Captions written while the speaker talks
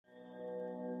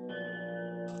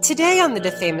Today on the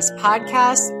DeFamous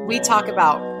podcast, we talk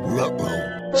about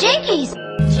Jinkies,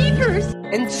 Jeepers,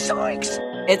 and Zoinks.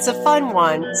 It's a fun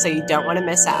one, so you don't want to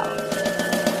miss out.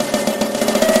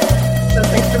 So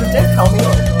thanks for the dick, homie.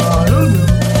 I don't know.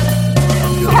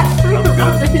 You had three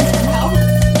over his mouth.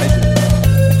 I did.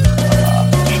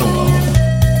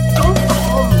 Don't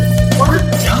call me. We're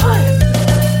done.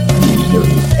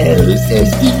 Alice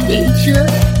has dementia.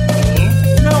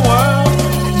 No,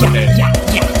 Yeah.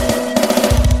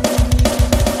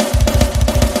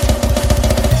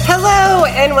 Hello,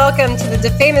 and welcome to the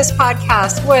DeFamous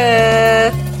podcast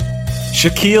with...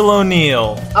 Shaquille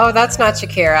O'Neal. Oh, that's not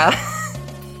Shakira.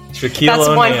 Shaquille That's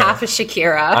O'Neal. one half of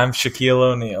Shakira. I'm Shaquille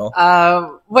O'Neal.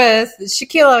 With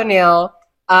Shaquille O'Neal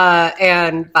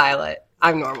and Violet.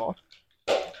 I'm normal.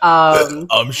 I'm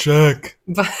Shaq.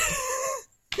 But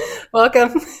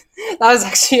welcome. That was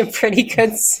actually a pretty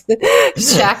good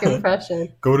Shaq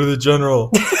impression. Go to the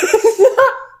general.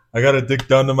 I got a dick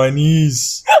down to my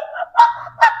knees.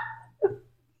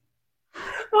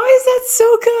 Why is that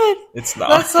so good? It's not.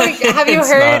 That's like, have you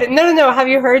It's heard? not. No. Have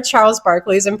you heard Charles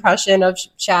Barkley's impression of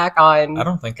Shaq on I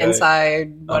don't think Inside I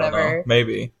don't whatever? know.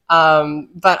 Maybe.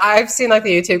 But I've seen like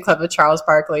the YouTube clip of Charles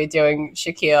Barkley doing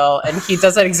Shaquille, and he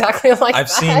does it exactly like I've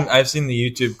that. seen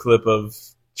the YouTube clip of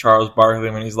Charles Barkley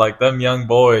when he's like, "Them young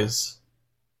boys,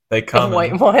 they coming.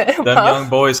 Wait, what? Them young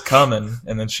boys coming,"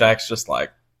 and then Shaq's just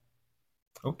like,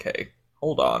 "Okay,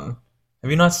 hold on. Have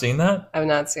you not seen that? I've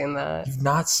not seen that. You've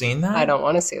not seen that? I don't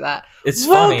want to see that. It's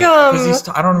funny Welcome. because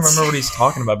I don't remember what he's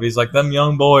talking about, but he's like, them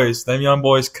young boys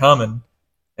coming,"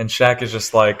 and Shaq is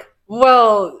just like,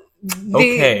 Well,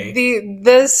 Okay.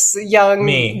 this young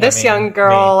young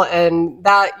girl and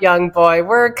that young boy,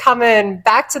 we're coming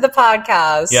back to the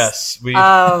podcast. "Yes, we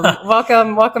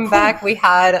welcome back. We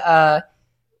had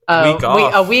Week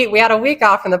off. we had a week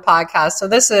off from the podcast, so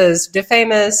this is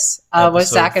DeFamous with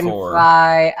Episode Zach and 4.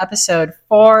 Fry, episode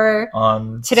 4.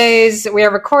 on We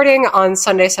are recording on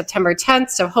Sunday, September 10th,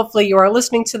 so hopefully you are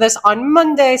listening to this on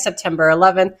Monday, September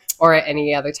 11th, or at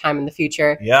any other time in the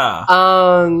future. yeah,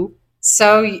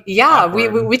 So yeah,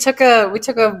 Awkward. we took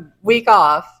a week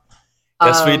off.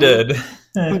 yes we did."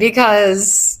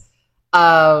 Because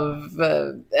of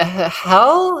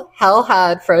hell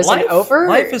had frozen over.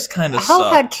 Life is kind of hell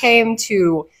had came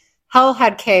to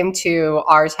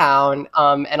our town,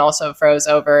 and also froze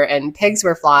over, and pigs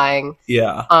were flying.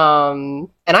 Yeah, And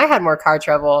I had more car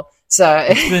trouble. So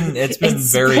it's been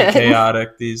very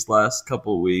chaotic these last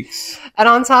couple weeks. And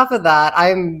on top of that,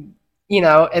 I'm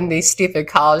in these stupid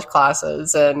college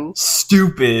classes, and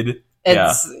Stupid.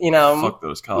 it's Fuck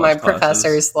those college my classes.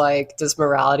 professor's like, does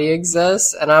morality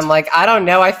exist? And I'm like, I don't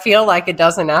know. I feel like it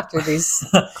doesn't after these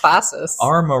classes.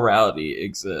 Our morality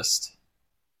exists.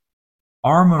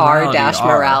 Our morality.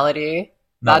 R-morality.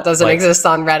 No, That doesn't like exist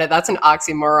on Reddit. That's an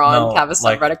oxymoron No, to have a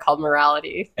like- subreddit called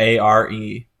morality. ARE.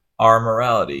 Our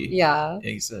morality Yeah.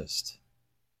 exists.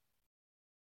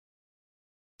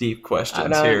 Deep I questions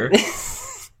don't- here.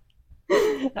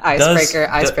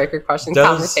 Icebreaker question, does-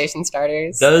 conversation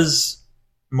starters. Does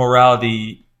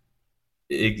morality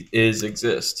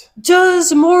exist?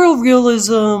 Does moral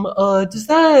realism, does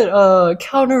that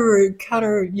counteract?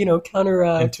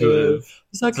 Intuitive.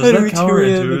 Is that Does that counterintuitive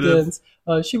counterintuitive? against?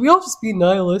 Should we all just be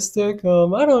nihilistic?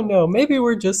 I don't know. Maybe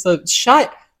we're just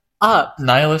shut up.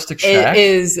 Nihilistic It Shaq?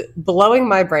 is blowing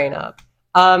my brain up.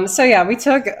 So yeah, we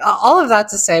took all of that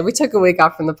to say we took a week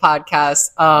off from the podcast.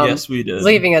 Yes, we did.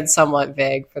 Leaving it somewhat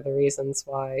vague for the reasons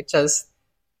why. Just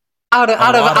out of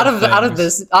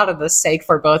the sake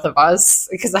for both of us,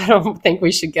 because I don't think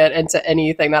we should get into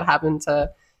anything that happened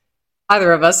to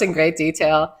either of us in great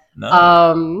detail.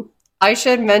 No. I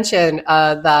should mention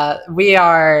that we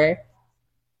are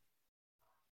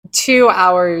 2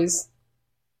 hours.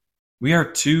 We are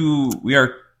 2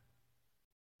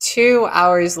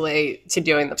 hours late to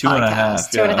doing the 2.5,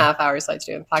 podcast. yeah. 2.5 hours late to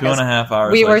doing the podcast. 2.5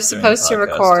 hours. We late were doing supposed the to podcast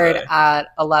record today. at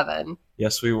 11.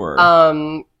 Yes, we were.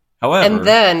 However, However, and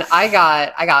then I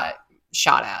got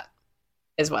shot at,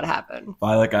 is what happened.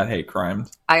 Violet got hate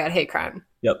crimed. I got hate crime.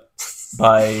 Yep.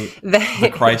 By the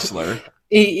Chrysler.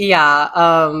 Yeah.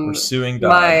 Pursuing Dodge.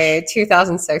 My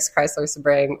 2006 Chrysler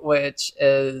Sebring, which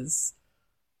is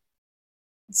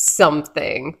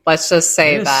something. Let's just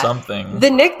say It is that. something. The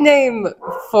nickname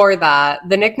for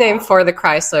the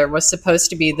Chrysler was supposed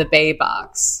to be the Bay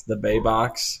Box. The Bay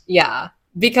Box. Yeah,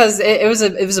 because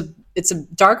it's a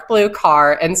dark blue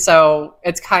car, and so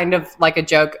it's kind of like a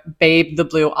joke, Babe the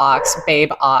Blue Ox,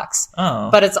 Babe Ox. Oh.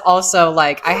 But it's also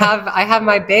like I have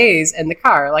my bays in the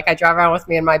car, like I drive around with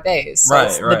me in my bays. So Right,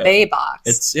 it's right. the Bay Box.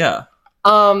 It's, yeah.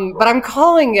 But I'm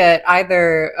calling it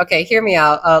either. Okay, hear me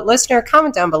out, listener.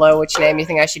 Comment down below which name you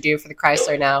think I should do for the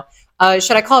Chrysler now.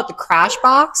 Should I call it the Crash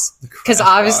Box? Because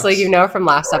obviously, you know from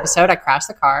last episode, I crashed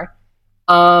the car.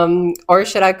 Or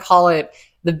should I call it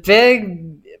the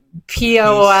Big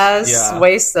POS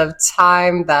waste of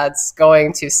time that's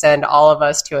going to send all of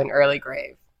us to an early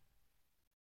grave?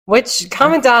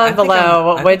 Comment down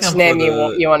below which name you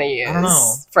want to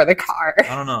use for the car.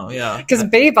 I don't know. Yeah, because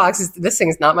Baby Box this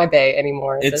thing's not my bae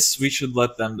anymore. We should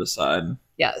let them decide.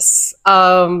 Yes.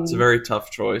 It's a very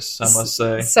tough choice, I must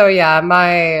say. So yeah,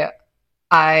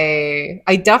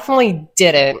 I definitely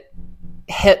didn't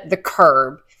hit the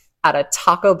curb at a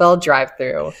Taco Bell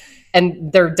drive-thru,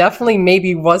 and there definitely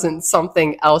maybe wasn't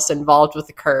something else involved with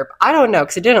the curb. I don't know,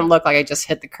 because it didn't look like I just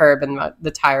hit the curb and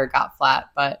the tire got flat,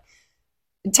 but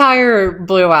the tire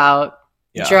blew out.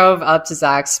 Yeah. Drove up to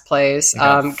Zach's place,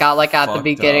 got at the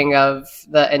beginning of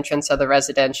the entrance of the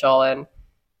residential, and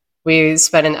we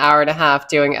spent an hour and a half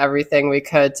doing everything we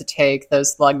could to take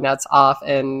those lug nuts off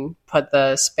and put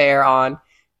the spare on.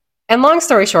 And long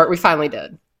story short, we finally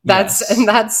did. That's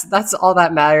all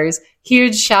that matters.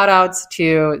 Huge shout outs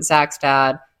to Zach's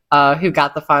dad, who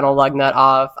got the final lug nut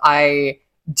off. I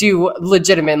do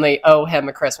legitimately owe him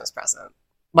a Christmas present.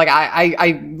 Like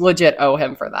I legit owe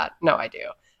him for that. No, I do.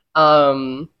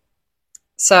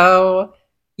 So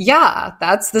yeah,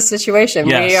 that's the situation.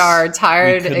 Yes, we are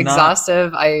tired,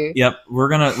 exhaustive. Yep, we're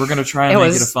gonna try and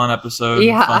make it a fun episode.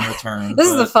 Yeah, fun return. This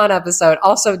is a fun episode.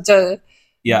 Also,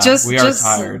 we are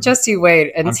tired. Just you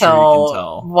wait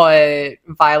until what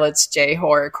Violet's J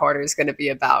horror corner is going to be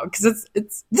about, because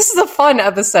this is a fun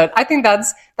episode. I think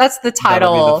that's the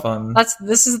title.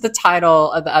 This is the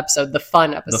title of the episode, the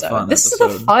fun episode. This is the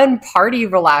fun party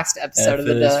relaxed episode of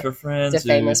the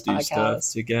famous podcast.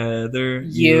 Stuff together.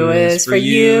 U is for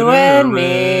you and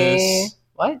me.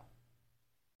 What?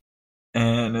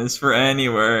 N is for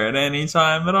anywhere at any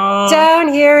time at all. Down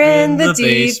here in the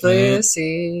deep blue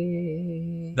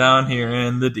sea. Down here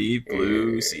in the deep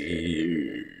blue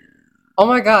sea. Oh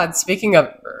my god, speaking of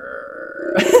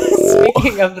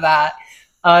that,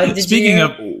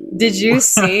 did you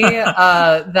see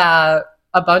that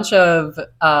a bunch of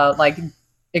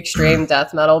extreme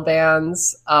death metal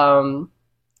bands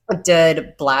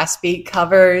did blast beat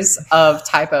covers of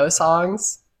Typo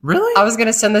songs? Really? I was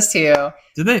gonna send this to you.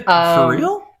 Did they? For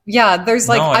real? Yeah, there's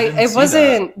they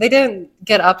didn't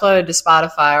get uploaded to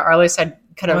Spotify, or at least I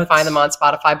couldn't find them on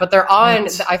Spotify, but they're on.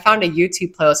 I found a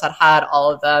YouTube playlist that had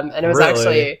all of them, and it was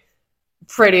actually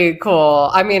pretty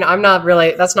cool. I mean,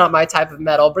 that's not my type of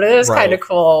metal, but it is kind of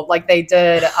cool. Like they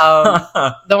did,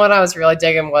 the one I was really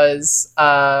digging was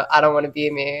I Don't Want to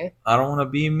Be Me. I Don't Want to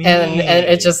Be Me. And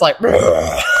it's just like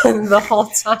the whole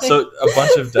time. So a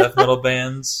bunch of death metal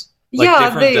bands. I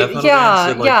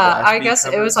guess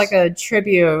it was like a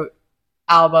tribute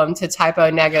album to Typo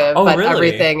Negative, but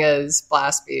everything is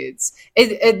blast beats.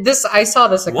 I saw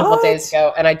this a couple days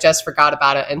ago, and I just forgot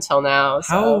about it until now.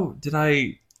 So. How did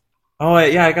I? Oh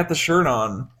yeah, I got the shirt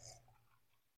on.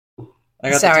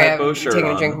 I got the Typo shirt on.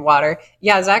 Taking a drink of water.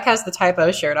 Yeah, Zach has the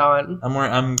Typo shirt on. I'm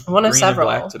one green of several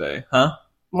and black today, huh?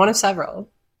 One of several.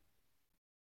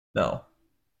 No.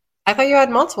 I thought you had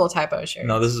multiple Typo shirts.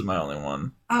 No, this is my only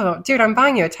one. Oh, dude, I'm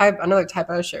buying you another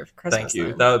Typo shirt for Christmas. Thank you.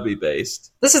 Then. That would be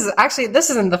based. This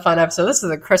isn't the fun episode. This is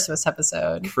a Christmas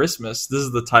episode. Christmas? This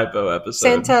is the Typo episode.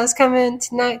 Santa's coming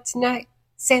tonight.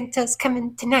 Santa's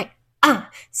coming tonight.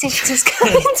 Santa's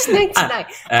coming tonight.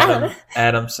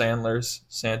 Adam Sandler's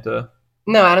Santa.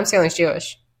 No, Adam Sandler's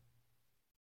Jewish.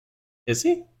 Is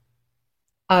he?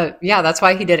 Yeah, that's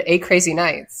why he did 8 Crazy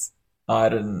Nights. Oh, I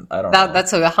don't know.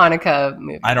 That's a Hanukkah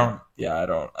movie. I don't. You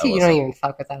don't even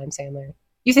fuck with Adam Sandler.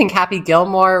 You think Happy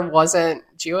Gilmore wasn't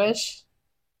Jewish?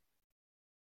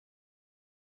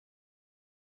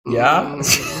 Yeah.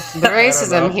 The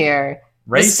racism here.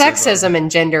 The sexism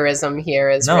and genderism here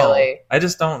is really... I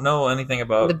just don't know anything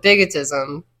about... The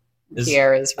bigotism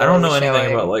here is really I don't know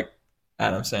anything about like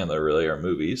Adam Sandler really, or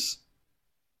movies.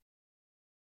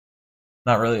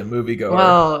 Not really a moviegoer.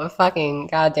 Well, fucking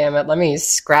goddamn it! Let me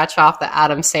scratch off the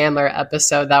Adam Sandler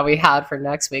episode that we had for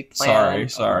next week. Sorry.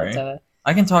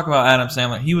 I can talk about Adam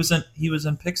Sandler. He was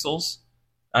in Pixels.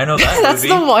 I know that. That's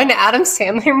movie. The one Adam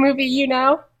Sandler movie you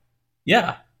know.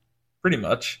 Yeah, pretty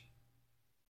much.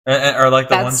 Or like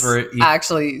the ones where he...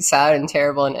 actually sad and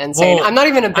terrible and insane. Well, I'm not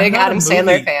even a big Adam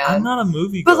Sandler fan. I'm not a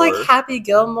movie, but like Happy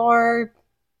Gilmore.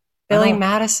 Billy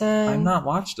Madison. I've not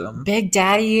watched them. Big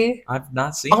Daddy. I've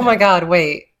not seen Oh my god,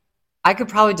 wait. I could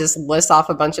probably just list off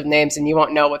a bunch of names and you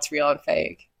won't know what's real and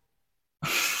fake.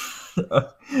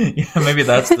 Yeah, maybe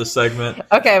that's the segment.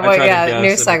 Okay, I well, try to yeah, guess new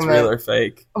if it's segment. real or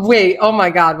fake. Wait, oh my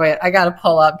god, wait, I gotta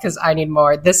pull up because I need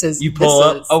more. You pull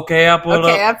up? Okay, I pull up.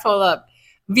 Okay, I pull up.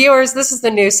 Viewers, this is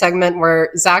the new segment where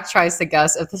Zach tries to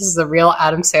guess if this is a real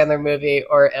Adam Sandler movie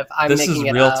or if I'm making it up. This is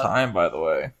real time, by the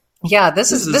way. Yeah,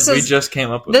 this is we just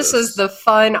came up with this. This is the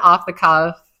fun off the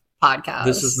cuff podcast.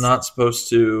 This is not supposed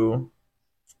to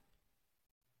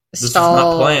stall. This is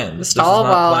not planned. Stall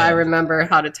while I remember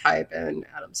how to type in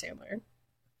Adam Sandler.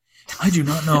 I do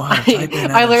not know how to type in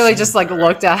Adam I literally Sandler. just like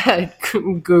looked at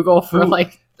Google for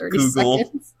like 30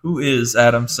 seconds. Who is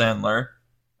Adam Sandler?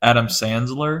 Adam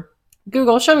Sandler?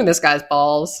 Google, show me this guy's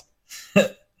balls.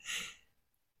 Okay.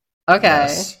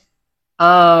 Yes.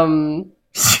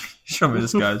 Show me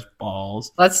this guy's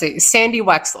balls. Let's see. Sandy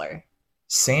Wexler.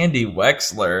 Sandy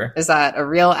Wexler? Is that a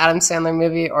real Adam Sandler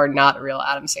movie or not a real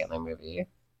Adam Sandler movie?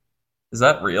 Is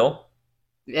that real?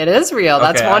 It is real.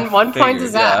 That's one point to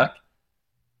Zach.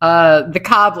 Yeah. The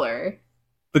Cobbler.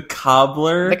 The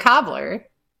Cobbler? The Cobbler.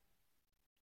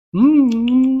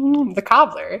 The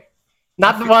Cobbler.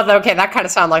 Not the one. Okay, that kind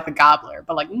of sounded like the Gobbler,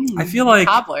 but like I feel like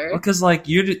Cobbler. Because like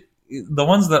the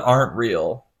ones that aren't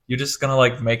real, you're just gonna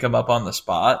like make them up on the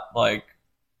spot. Like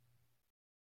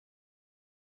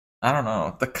I don't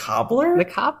know, the Cobbler. The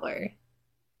Cobbler.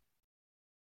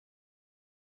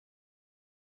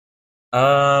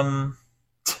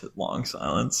 Long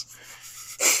silence.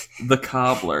 The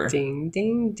Cobbler. Ding,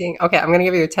 ding, ding. Okay, I'm gonna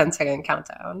give you a 10-second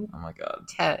countdown. Oh my god.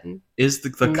 10. Is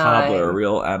the Cobbler a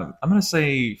real Adam? I'm gonna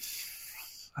say.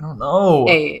 I don't know.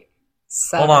 8.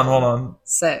 7. Hold on.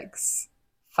 6.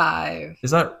 5.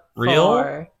 Is that real?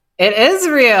 4. It is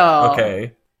real.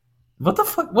 Okay. What the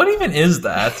fuck? What even is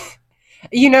that?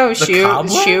 You know,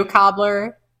 cobbler? shoe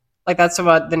cobbler. Like that's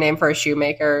what the name for a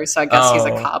shoemaker. So I guess he's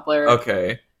a cobbler.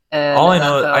 Okay. And all I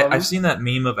know, I've seen that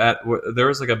meme of there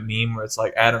was like a meme where it's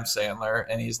like Adam Sandler,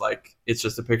 and he's like, it's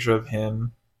just a picture of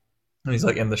him, and he's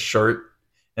like in the shirt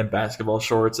and basketball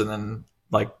shorts, and then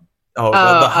like, the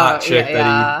hot chick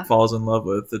that he falls in love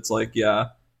with. It's like, the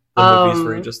movies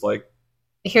where he just like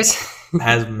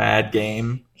has mad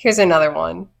game. Here's another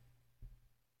one.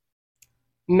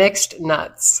 Mixed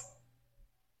nuts.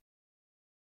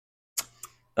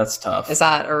 That's tough. Is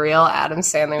that a real Adam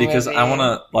Sandler movie? Because I want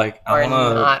to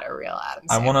not a real Adam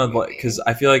Sandler I want to like, because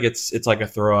I feel like it's like a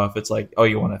throw off. It's like, oh,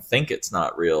 you want to think it's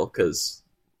not real because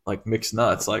like mixed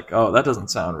nuts. Like, oh, that doesn't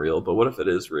sound real. But what if it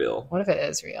is real? What if it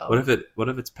is real? What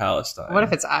if it's Palestine? What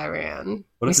if it's Iran?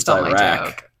 What if it's Iraq? My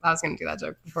joke. I was going to do that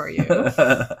joke before you.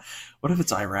 What if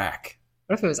it's Iraq?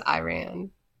 What if it was Iran?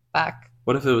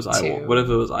 What if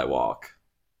it was I walk?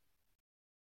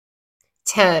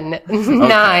 10,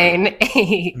 9,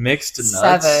 8, mixed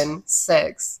nuts. 7,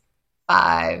 6,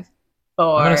 5,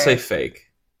 4. I'm gonna say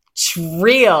fake.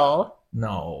 Real.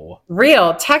 No.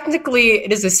 Real. Technically,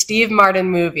 it is a Steve Martin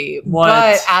movie,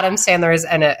 but Adam Sandler is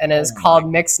in it and is called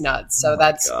Mixed Nuts. So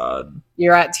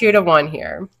you're at 2-1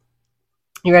 here.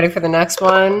 You ready for the next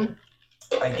one?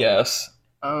 I guess.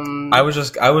 I was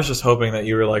just hoping that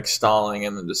you were like stalling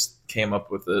and then just came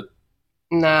up with it.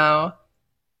 No.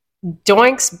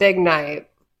 Doink's Big Night.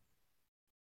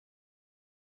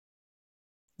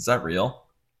 Is that real?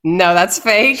 No, that's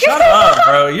fake. Shut up,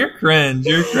 bro. You're cringe.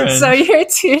 So you're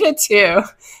 2-2.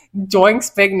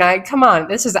 Doink's Big Night. Come on,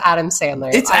 this is Adam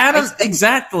Sandler. It's Adam.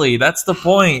 Exactly. That's the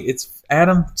point. It's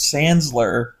Adam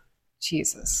Sandler.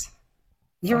 Jesus,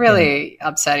 you're really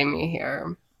upsetting me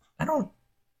here. I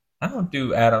don't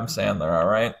do Adam Sandler. All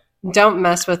right. Don't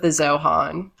mess with the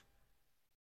Zohan.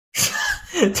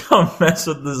 Don't mess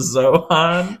with the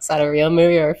Zohan. Is that a real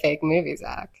movie or a fake movie,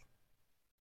 Zach?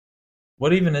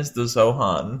 What even is the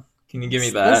Zohan? Can you give me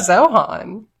that? The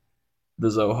Zohan.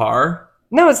 The Zohar?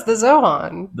 No, it's the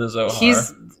Zohan. The Zohar.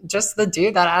 He's just the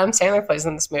dude that Adam Sandler plays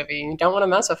in this movie. You don't want to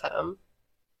mess with him.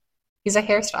 He's a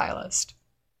hairstylist.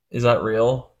 Is that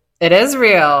real? It is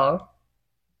real.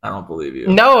 I don't believe you.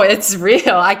 No, it's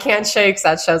real. I can't show you because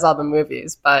that shows all the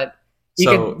movies, but you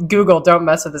could Google "Don't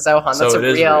Mess with the Zohan." That's a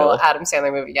real Adam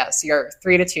Sandler movie. Yes, you're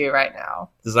 3-2 right now.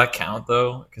 Does that count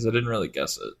though? Because I didn't really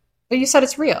guess it. But you said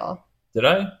it's real. Did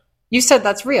I? You said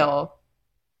that's real.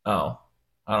 Oh,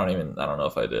 I don't know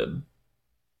if I did.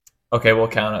 Okay, we'll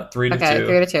count it. 3-2. Okay,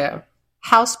 3-2.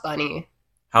 House Bunny.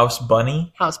 House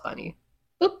Bunny. House Bunny.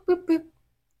 Boop boop boop.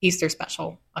 Easter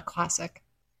special, a classic.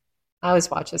 I always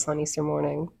watch this on Easter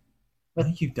morning. No,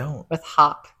 you don't. With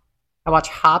Hop. I watch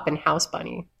Hop and House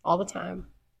Bunny all the time.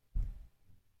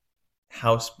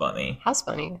 House Bunny. House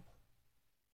Bunny.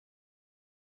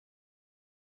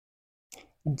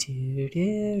 Do,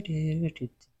 do, do, do,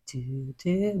 do,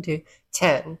 do, do.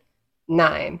 10,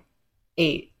 9,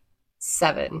 8,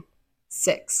 7,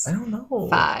 6. I don't know.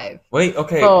 5. Wait,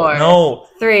 okay. 4. No.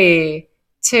 3,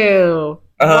 2,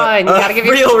 1. You gotta give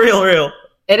real.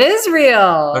 It is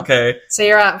real. Okay. So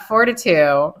you're at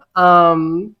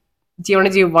 4-2. Do you want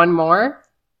to do one more?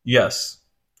 Yes.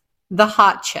 The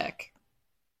hot chick.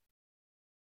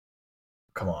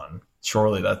 Come on.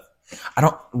 Surely that. I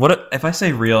don't. What if I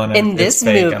say real and in this it's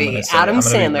fake, movie? Adam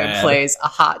Sandler plays a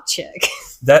hot chick.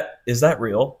 Is that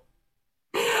real?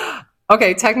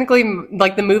 Okay, technically,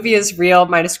 like the movie is real.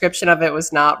 My description of it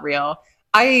was not real.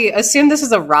 I assume this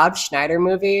is a Rob Schneider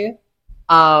movie.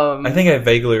 I think I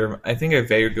vaguely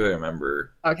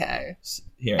remember. Okay.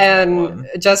 And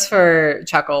just for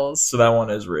chuckles. So that one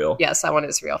is real. Yes, that one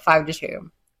is real. 5-2.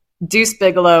 Deuce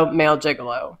Bigelow, male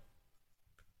gigolo.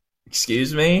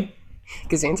 Excuse me?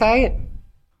 Gesundheit?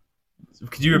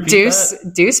 Could you repeat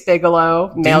that? Deuce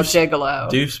Bigalow, male gigolo.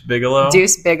 Deuce Bigelow?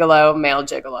 Deuce Bigelow, male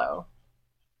gigolo.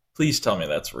 Please tell me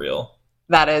that's real.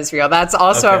 That is real. That's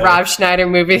also a Rob Schneider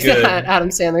movie that Adam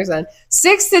Sandler's in.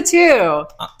 6-2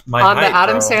 on the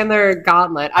Adam Sandler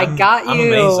gauntlet. I got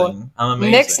you. I'm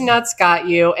amazing. Mixed Nuts got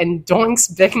you, and Doink's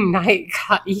Big Night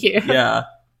got you. Yeah.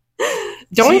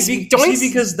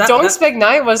 Doink's Big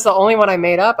Night was the only one I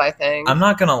made up, I think. I'm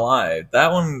not gonna lie.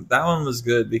 That one was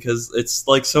good because it's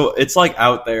like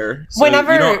out there. So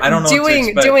whenever I don't know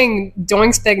doing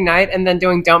Doink's Big Night and then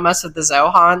doing Don't Mess with the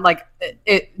Zohan, like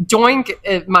Doink,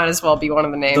 it might as well be one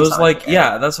of the names. Those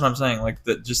that's what I'm saying. Like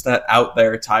just that out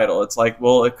there title. It's like,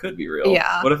 well, it could be real.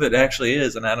 Yeah. What if it actually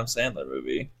is an Adam Sandler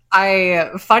movie?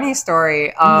 Funny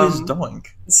story. Who is Doink?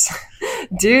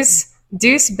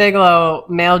 Deuce Bigalow,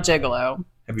 male gigolo.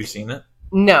 Have you seen it?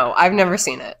 No, I've never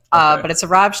seen it. Okay. But it's a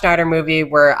Rob Schneider movie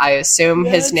where I assume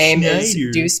his name is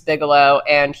Deuce Bigalow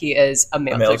and he is a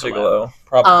male gigolo.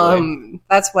 Probably.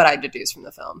 That's what I deduce from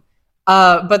the film.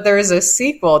 But there is a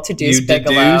sequel to Deuce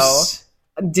Bigalow.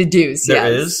 Deduce, there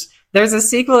yes. is? There's a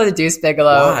sequel to Deuce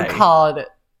Bigalow called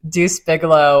Deuce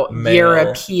Bigalow Male.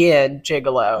 European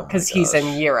Gigolo because he's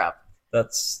in Europe.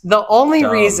 That's the only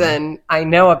dumb. reason I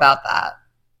know about that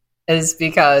is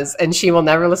because, and she will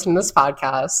never listen to this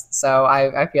podcast, so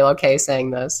I feel okay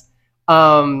saying this.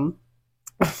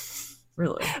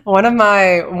 Really? One of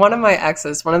my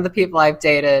exes, one of the people I've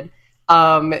dated,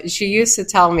 she used to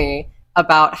tell me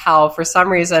about how for some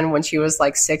reason when she was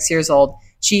like 6 years old,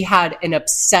 she had an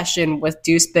obsession with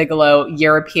Deuce Bigalow,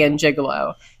 European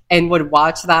Gigolo, and would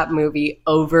watch that movie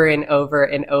over and over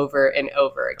and over and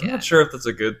over again. I'm not sure if that's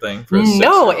a good thing for a 6-year-old.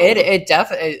 No, it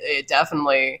definitely.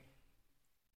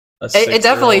 It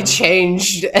definitely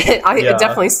changed. It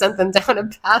definitely sent them down a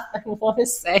path, I want to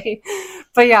say.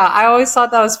 But yeah, I always thought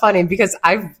that was funny because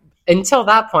until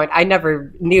that point, I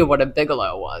never knew what a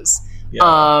Bigelow was.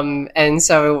 Yeah. And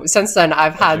so since then,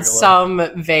 I've had some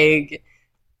vague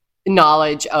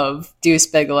knowledge of Deuce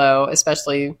Bigalow,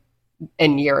 especially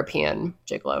in European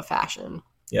Gigolo fashion.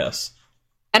 Yes.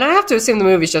 And I have to assume the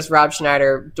movie's just Rob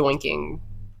Schneider doinking,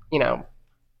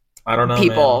 I don't know,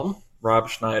 people. Man. Rob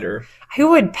Schneider. Who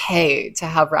would pay to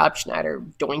have Rob Schneider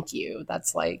doink you?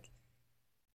 That's like,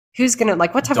 who's gonna,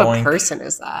 like, what type of person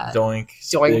is that?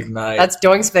 Doink's Big Night. That's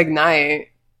Doink's Big Night.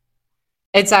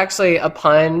 It's actually a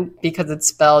pun because it's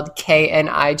spelled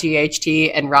Knight,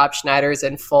 and Rob Schneider's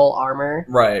in full armor.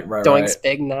 Right. Doink's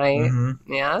Big Night.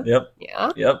 Mm-hmm. Yeah. Yep.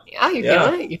 Yeah. Yep. Yeah.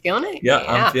 You feeling it? Yeah,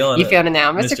 I'm feeling it. You feeling it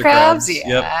now, Mr. Krabs?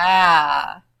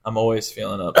 Yeah. Yep. I'm always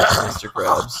feeling up, Mr.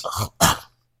 Krabs.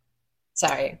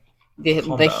 Sorry.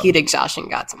 The heat exhaustion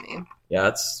got to me. Yeah,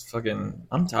 it's fucking...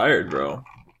 I'm tired, bro.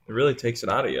 It really takes it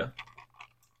out of you.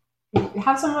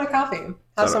 Have some of my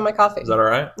coffee. Is that all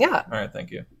right? Yeah. All right,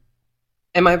 thank you.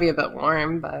 It might be a bit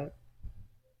warm, but...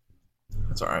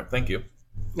 That's all right, thank you.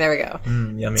 There we go.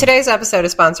 Yummy. Today's episode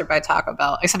is sponsored by Taco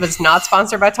Bell, except it's not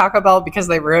sponsored by Taco Bell because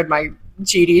they ruined my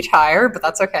GD tire, but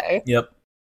that's okay. Yep.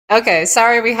 Okay,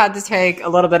 sorry we had to take a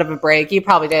little bit of a break. You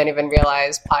probably didn't even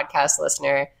realize, podcast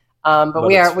listener. But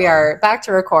we are back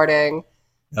to recording.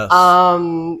 Yes.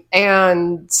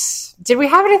 And did we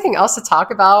have anything else to talk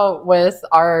about with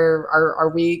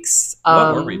our weeks?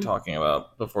 What were we talking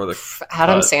about before the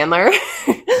Adam Sandler?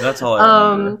 That's all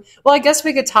I remember. Well, I guess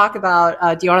we could talk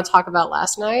about. Do you want to talk about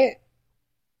last night?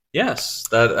 Yes,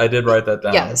 that I did write that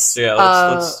down. Yes. So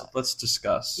yeah, let's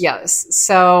discuss. Yes.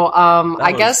 So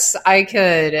I guess I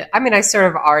could. I mean, I sort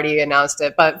of already announced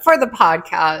it, but for the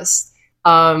podcast.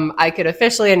 I could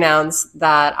officially announce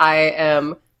that I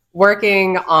am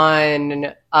working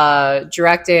on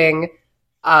directing.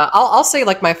 I'll say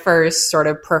like my first sort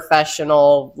of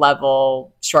professional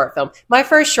level short film. My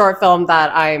first short film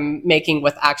that I'm making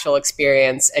with actual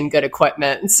experience and good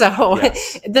equipment. So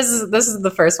yes. This is the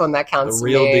first one that counts. The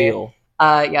real deal.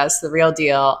 Yes, the real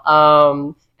deal.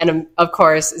 And of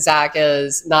course, Zach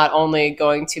is not only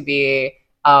going to be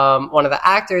one of the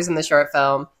actors in the short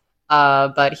film,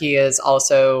 but he is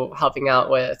also helping out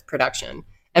with production.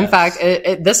 In fact,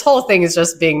 this whole thing is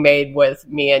just being made with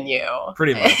me and you,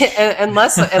 pretty much.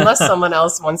 unless someone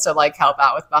else wants to like help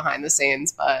out with behind the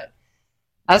scenes, but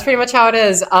that's pretty much how it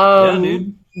is.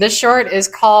 Dude. The short is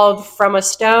called From a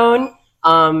Stone,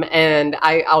 and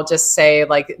I'll just say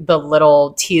like the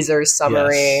little teaser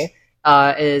summary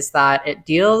is that it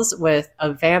deals with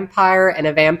a vampire and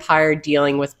a vampire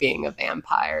dealing with being a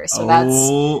vampire. So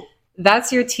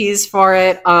that's your tease for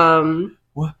it.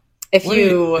 What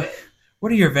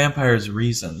are your vampires'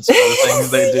 reasons for the things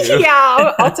they do?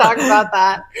 Yeah, I'll talk about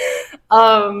that.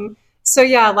 So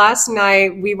yeah, last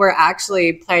night we were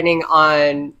actually planning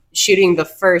on shooting the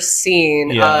first scene,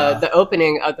 the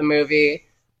opening of the movie,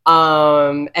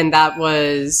 and that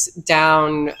was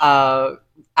down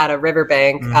at a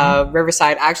riverbank,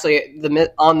 Riverside, actually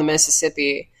on the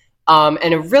Mississippi,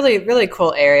 in a really, really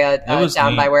cool area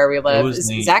down by where we live.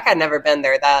 Zach had never been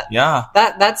there.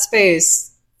 That space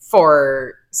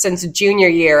since junior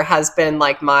year has been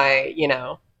like my,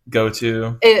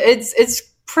 go-to. It's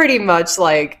pretty much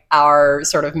like our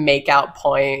sort of make-out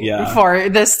point for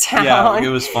this town. Yeah, it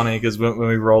was funny because when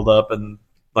we rolled up and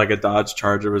like a Dodge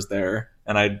Charger was there,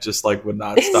 and I just like would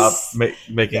not stop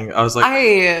making. I was like,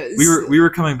 we were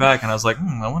coming back, and I was like,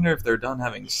 I wonder if they're done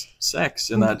having sex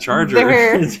in that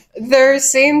Charger. There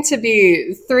seemed to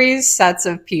be 3 sets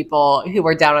of people who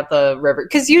were down at the river,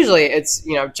 because usually it's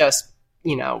just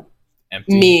empty.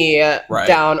 Me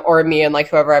down, or me and like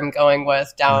whoever I'm going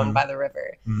with down by the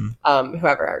river.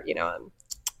 Whoever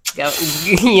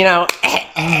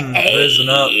risen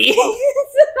up.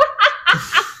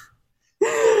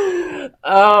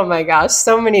 Oh my gosh,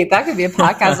 so many. That could be a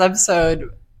podcast episode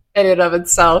in and of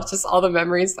itself. Just all the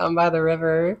memories down by the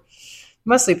river.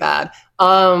 Mostly bad.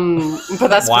 But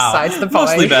that's besides the point.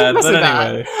 Mostly bad, but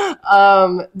anyway.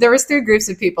 There was 3 groups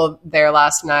of people there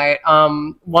last night.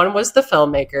 One was the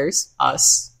filmmakers,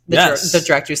 us, the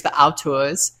directors, the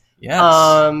auteurs. Yes.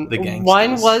 The gangsters.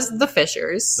 One was the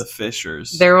fishers. The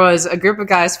fishers. There was a group of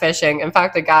guys fishing. In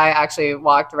fact, a guy actually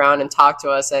walked around and talked to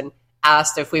us and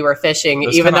asked if we were fishing,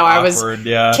 even though I was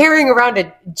carrying around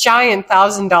a giant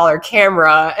 $1,000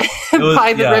 camera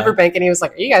by the riverbank, and he was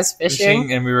like, "Are you guys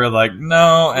fishing?" And we were like,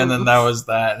 "No." And then that was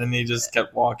that, and he just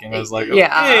kept walking. I was like,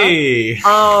 "Okay."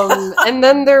 And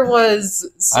then there was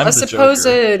a supposed.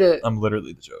 I'm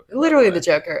literally the Joker. Literally the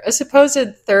Joker. A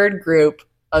supposed third group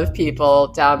of people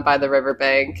down by the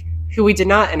riverbank who we did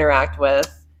not interact with.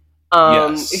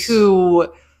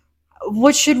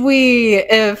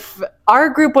 If our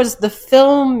group was the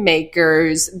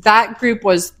filmmakers, that group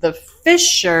was the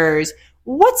fishers,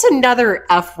 what's another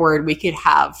F word we could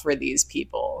have for these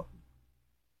people?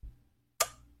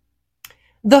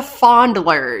 The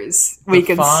fondlers, we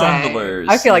could say.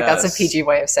 I feel like that's a PG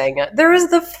way of saying it. There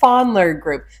was the fondler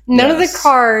group. None of the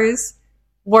cars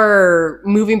were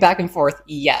moving back and forth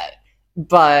yet,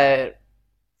 but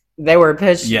they were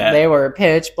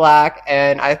pitch black,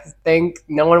 and I think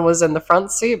no one was in the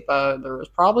front seat, but there was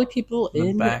probably people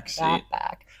in the back seat.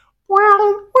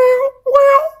 Well,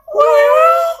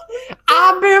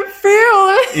 I've been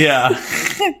feeling. Yeah.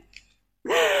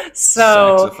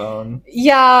 So saxophone.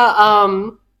 Yeah,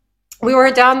 we were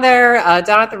down there,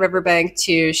 down at the riverbank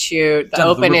to shoot the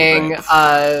opening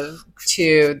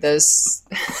to this.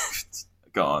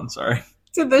 Go on, sorry.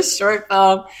 To this short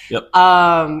film. Yep.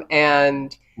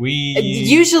 And we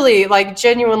usually, like,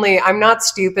 genuinely, I'm not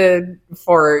stupid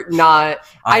for not.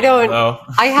 I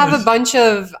have a bunch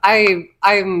of.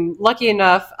 I'm lucky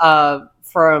enough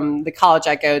from the college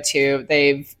I go to,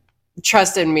 they've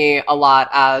trusted me a lot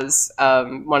as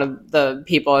one of the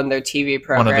people in their TV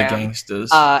program. One of the gangsters.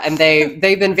 And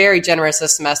they've been very generous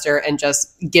this semester and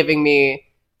just giving me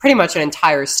pretty much an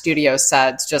entire studio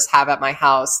set to just have at my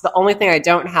house. The only thing I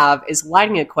don't have is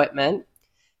lighting equipment.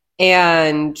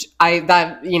 And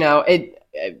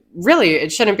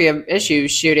it shouldn't be an issue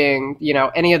shooting,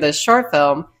 any of this short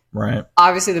film. Right.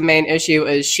 Obviously the main issue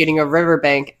is shooting a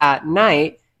riverbank at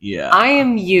night. Yeah. I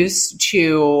am used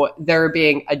to there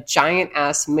being a giant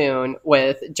ass moon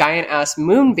with giant ass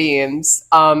moonbeams.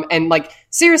 And like,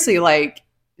 seriously, like,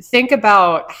 think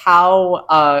about how,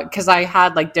 cause I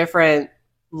had like different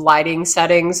lighting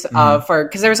settings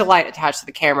because there was a light attached to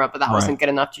the camera, but that wasn't good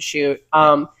enough to shoot.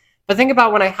 But think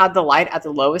about when I had the light at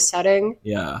the lowest setting.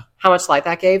 Yeah. How much light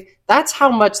that gave. That's how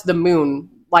much the moon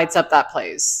lights up that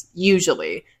place,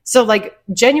 usually. So, like,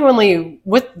 genuinely,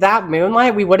 with that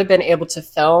moonlight, we would have been able to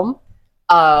film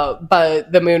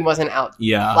but the moon wasn't out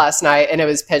last night, and it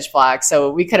was pitch black,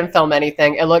 so we couldn't film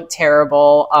anything. It looked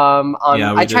terrible.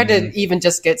 I tried to even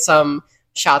just get some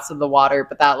shots of the water,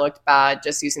 but that looked bad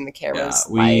just using the cameras.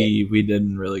 Yeah, we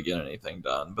didn't really get anything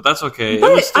done, but that's okay.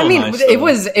 But, it was still nice,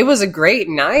 it was a great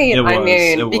night.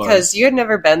 Because you had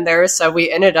never been there, so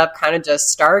we ended up kind of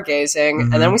just stargazing,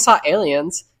 and then we saw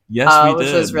aliens. Yes, we which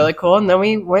did. Was really cool. And then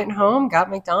we went home, got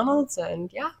McDonald's,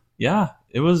 and yeah,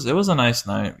 it was a nice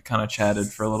night. We kind of chatted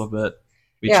for a little bit.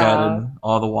 We chatted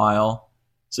all the while,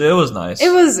 so it was nice. It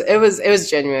was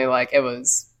genuinely like it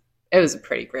was a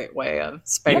pretty great way of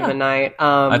spending the night.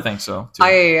 I think so too.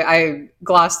 I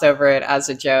glossed over it as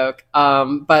a joke,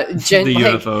 but the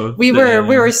UFO. We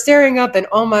were staring up, and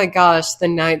oh my gosh, the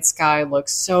night sky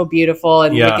looks so beautiful,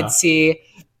 and we could see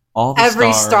all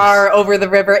every star over the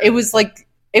river. It was like.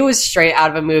 It was straight out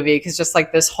of a movie because just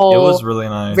like this whole it was really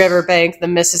nice. Riverbank, the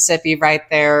Mississippi right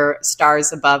there,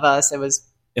 stars above us. It was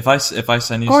If I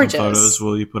send you gorgeous. some photos,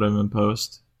 will you put them in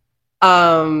post?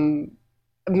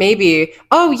 Maybe.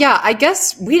 Oh yeah, I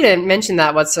guess we didn't mention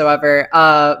that whatsoever.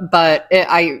 But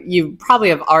you probably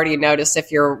have already noticed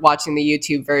if you're watching the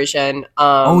YouTube version.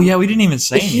 Oh yeah, we didn't even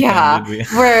say anything. Yeah, did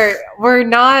we? we're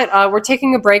not. We're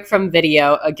taking a break from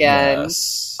video again.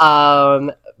 Yes.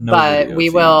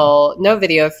 No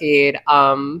video feed,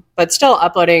 but still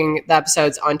uploading the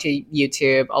episodes onto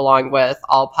YouTube along with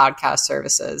all podcast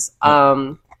services.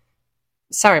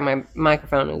 Sorry, my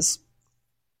microphone is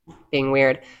being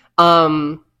weird.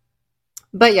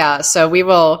 But yeah, so we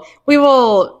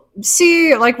will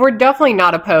see, like, we're definitely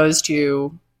not opposed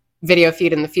to video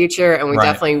feed in the future, and we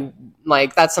definitely,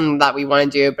 like, that's something that we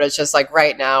want to do, but it's just like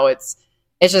right now it's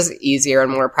just easier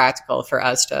and more practical for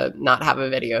us to not have a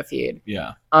video feed.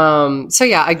 Yeah. So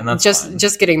yeah,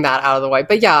 just getting that out of the way.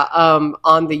 But yeah,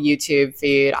 on the YouTube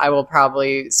feed, I will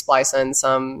probably splice in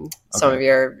some of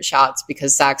your shots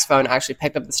because Zach's phone actually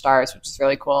picked up the stars, which is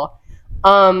really cool.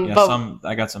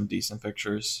 I got some decent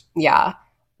pictures. Yeah.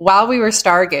 While we were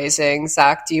stargazing,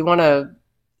 Zach, do you want to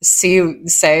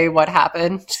say what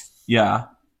happened? Yeah.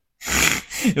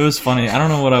 It was funny. I don't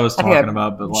know what I was talking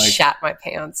about, but like shat my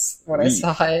pants when I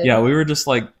saw it. Yeah, we were just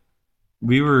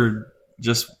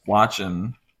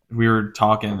watching. We were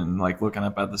talking and like looking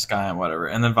up at the sky and whatever.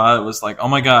 And then Violet was like, "Oh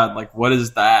my god, like what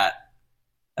is that?"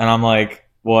 And I'm like,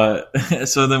 "What?"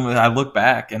 So then I look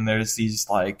back and there's these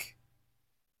like,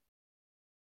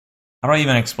 how do I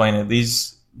even explain it?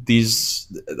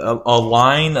 A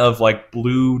line of like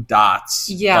blue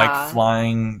dots, like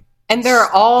flying. And they're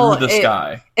all through the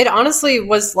sky. It honestly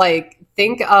was like,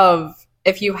 think of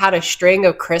if you had a string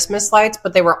of Christmas lights,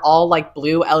 but they were all like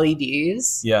blue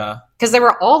LEDs. Yeah. Because they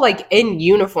were all like in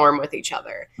uniform with each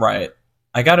other. Right.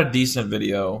 I got a decent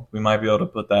video. We might be able to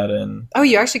put that in. Oh,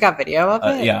 you actually got video of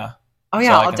it? Yeah. Oh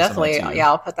yeah, I'll definitely. Yeah,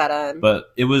 I'll put that in. But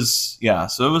it was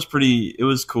so it was pretty. It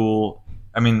was cool.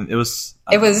 I mean, it was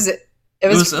a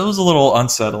little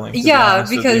unsettling. Yeah,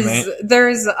 because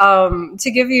there's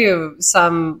to give you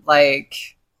some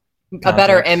like context. A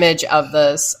better image of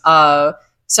this.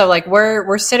 So like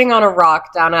we're sitting on a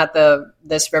rock down at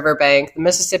this riverbank, the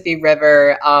Mississippi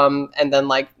River, and then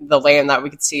like the land that we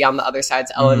could see on the other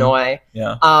side's Illinois.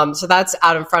 Yeah. So that's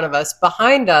out in front of us.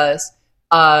 Behind us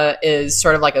is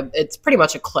sort of like it's pretty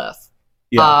much a cliff.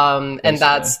 Yeah. And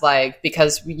that's like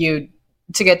because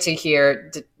to get to here,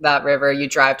 that river, you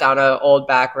drive down an old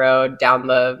back road down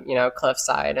the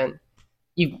cliffside, and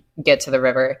you get to the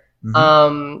river.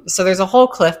 Mm-hmm. So there's a whole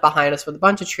cliff behind us with a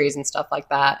bunch of trees and stuff like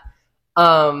that.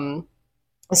 So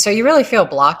you really feel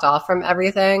blocked off from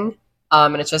everything,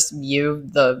 and it's just you,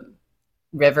 the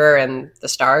river, and the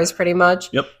stars, pretty much.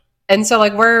 Yep. And so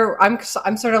like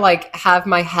I'm sort of like have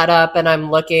my head up and I'm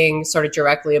looking sort of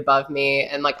directly above me,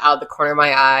 and like out of the corner of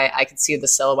my eye I could see the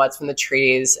silhouettes from the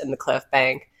trees and the cliff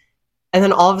bank. And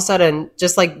then all of a sudden,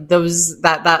 just like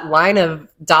that line of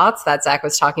dots that Zach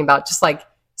was talking about just like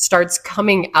starts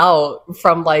coming out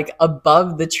from like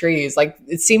above the trees, like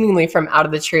it's seemingly from out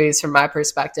of the trees from my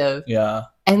perspective. Yeah.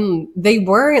 And they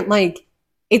weren't like,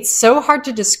 it's so hard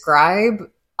to describe.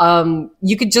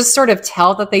 You could just sort of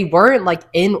tell that they weren't like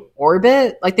in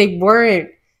orbit. Like it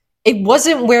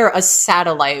wasn't where a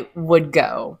satellite would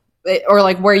go, or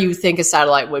like where you think a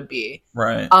satellite would be.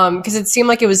 Right. Because it seemed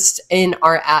like it was in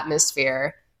our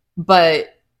atmosphere,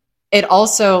 but it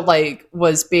also like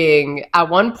was being, at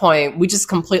one point, we just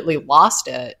completely lost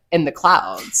it in the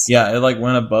clouds. Yeah. It like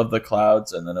went above the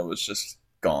clouds and then it was just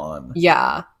gone.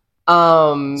 Yeah.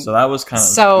 So that was kind of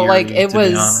so like it was,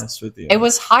 be honest with you. It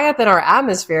was high up in our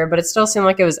atmosphere, but it still seemed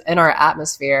like it was in our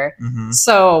atmosphere. Mm-hmm.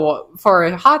 So for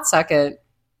a hot second,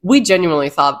 we genuinely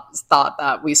thought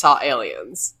that we saw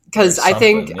aliens, because I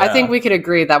think we could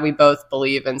agree that we both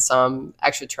believe in some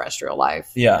extraterrestrial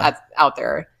life out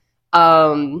there.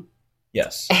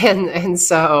 Yes. And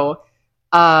so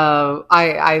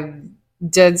I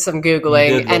did some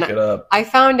Googling and look it up. I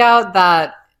found out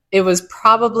that it was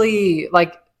probably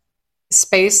like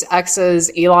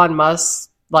SpaceX's Elon Musk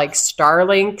like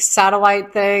Starlink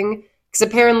satellite thing. Because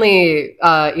apparently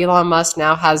Elon Musk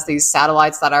now has these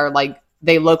satellites that are like,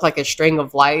 they look like a string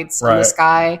of lights in the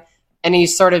sky. And he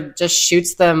sort of just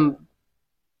shoots them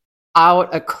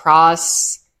out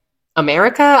across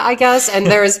America, I guess. And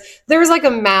there was like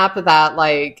a map that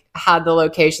like had the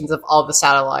locations of all the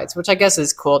satellites, which I guess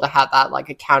is cool to have that like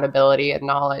accountability and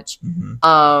knowledge.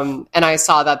 Mm-hmm. And I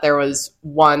saw that there was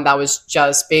one that was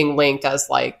just being linked as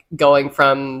like going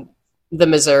from the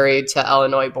Missouri to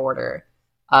Illinois border.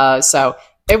 So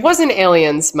it wasn't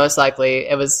aliens, most likely.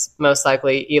 It was most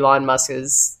likely Elon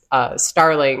Musk's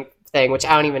Starlink thing, which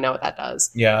I don't even know what that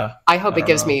does. Yeah. I hope it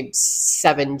gives me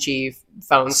 7G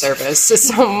phone service,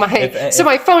 so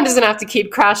my phone doesn't have to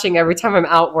keep crashing every time I'm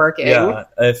out working. Yeah.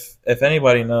 If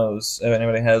anybody knows, if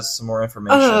anybody has some more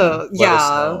information, let us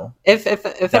know.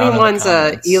 If anyone's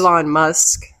a Elon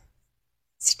Musk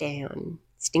stan,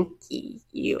 stinky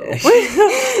you.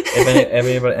 if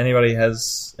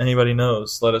anybody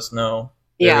knows, let us know.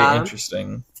 Very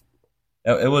interesting.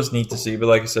 It was neat to see, but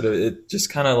like I said, it just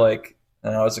kind of like.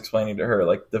 And I was explaining to her,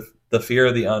 like, the fear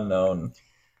of the unknown,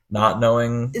 not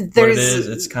knowing what it is,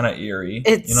 it's kind of eerie.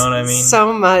 You know what I mean?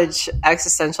 So much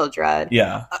existential dread.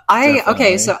 Yeah.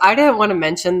 Okay, so I didn't want to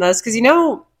mention this, because you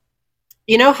know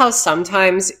how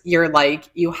sometimes you're like,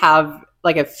 you have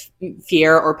like a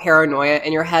fear or paranoia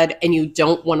in your head, and you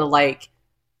don't want to like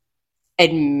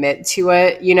admit to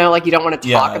it, like you don't want to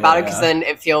talk about it, because then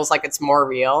it feels like it's more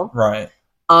real. Right.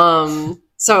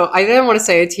 So I didn't want to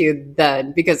say it to you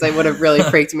then, because it would have really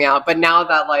freaked me out. But now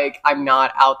that like I'm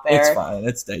not out there, it's fine.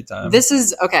 It's daytime. This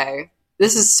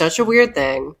is such a weird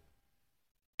thing,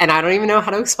 and I don't even know how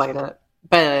to explain it.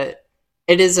 But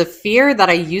it is a fear that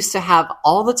I used to have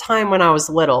all the time when I was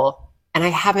little, and I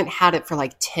haven't had it for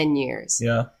like 10 years.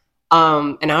 Yeah.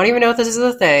 And I don't even know if this is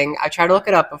a thing. I tried to look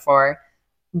it up before,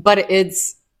 but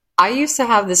I used to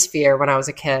have this fear when I was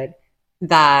a kid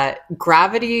that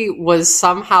gravity was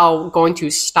somehow going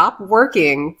to stop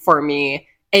working for me,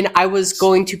 and I was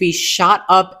going to be shot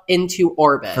up into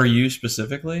orbit. For you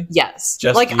specifically? Yes.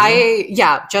 Just like you?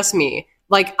 Just me.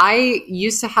 Like I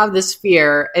used to have this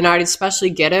fear, and I'd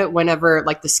especially get it whenever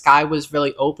like the sky was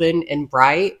really open and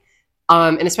bright.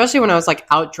 And especially when I was like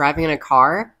out driving in a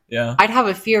car. Yeah. I'd have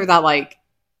a fear that like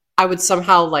I would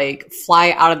somehow like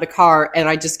fly out of the car and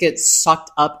I just get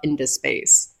sucked up into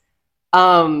space.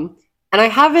 And I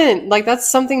haven't, like,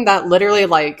 that's something that literally,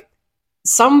 like,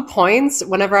 some points,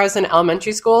 whenever I was in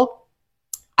elementary school,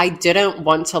 I didn't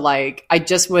want to, like, I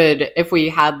just would, if we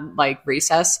had, like,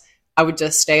 recess, I would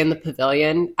just stay in the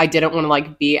pavilion. I didn't want to,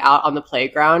 like, be out on the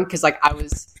playground, because, like, I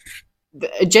was,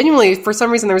 genuinely, for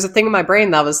some reason, there was a thing in my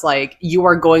brain that was, like, you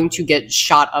are going to get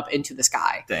shot up into the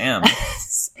sky. Damn.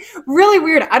 Really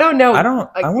weird. I don't know.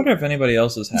 I wonder if anybody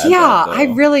else has had that,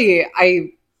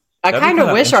 though. I kind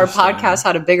of wish our podcast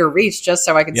had a bigger reach, just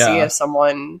so I could see if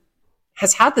someone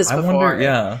has had this before. I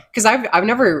wonder, because I've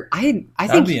never. I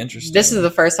think be interesting. This is the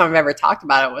first time I've ever talked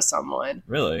about it with someone.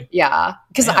 Really? Yeah,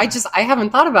 because I haven't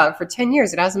thought about it for 10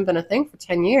 years. It hasn't been a thing for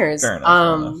 10 years. Fair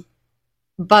enough.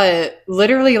 But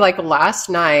literally, like last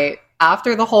night,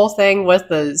 after the whole thing with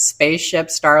the spaceship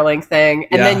Starlink thing,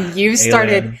 and then you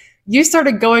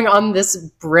started going on this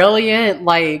brilliant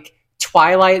like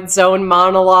Twilight Zone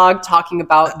monologue talking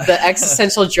about the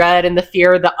existential dread and the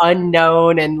fear of the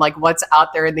unknown and like what's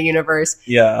out there in the universe.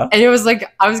 Yeah. And it was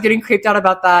like I was getting creeped out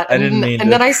about that. And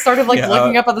then I started like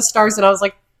looking up at the stars, and I was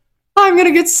like, I'm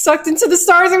gonna get sucked into the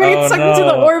stars. I'm gonna get sucked into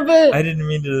the orbit. I didn't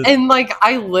mean to. And like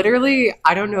I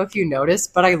don't know if you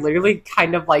noticed, but I literally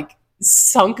kind of like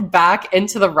sunk back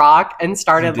into the rock and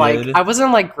started like I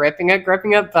wasn't like gripping it,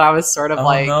 but I was sort of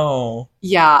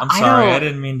yeah. I'm sorry. I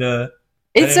didn't mean to.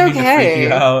 It's okay.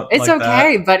 It's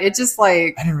okay, but it just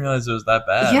like I didn't realize it was that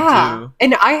bad. Yeah, too.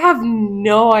 And I have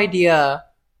no idea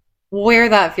where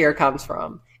that fear comes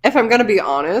from. If I'm gonna be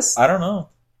honest, I don't know.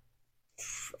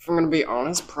 If I'm gonna be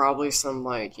honest, probably some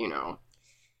like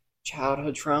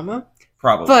childhood trauma.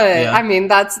 Probably, but I mean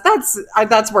that's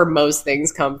where most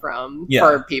things come from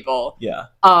for people. Yeah.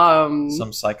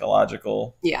 Some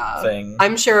psychological thing.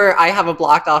 I'm sure I have a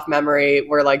blocked off memory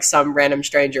where like some random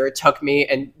stranger took me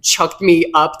and chucked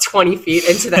me up 20 feet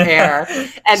into the air,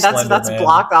 and that's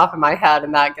blocked off in my head,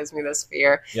 and that gives me this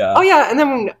fear. Yeah. Oh yeah, and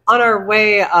then on our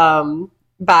way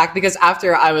back because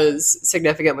after I was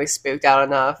significantly spooked out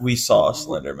enough, we saw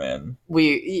Slender Man.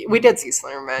 We did see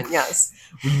Slender Man, yes.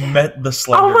 We met the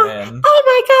Slender Man. Oh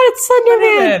my god, it's Slender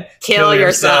Man! Kill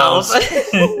yourself.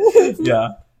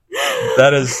 Yeah.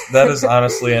 That is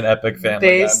honestly an epic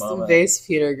Family Guy moment. Base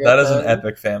Peter Griffin. That is an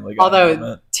epic Family Guy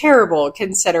moment. Terrible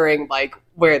considering like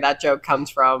where that joke comes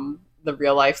from, the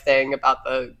real life thing about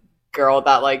the girl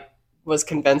that like was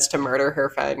convinced to murder her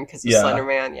friend because of Slender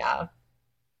Man. Yeah.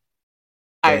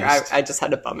 I just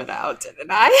had to bum it out, didn't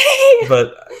I?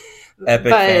 But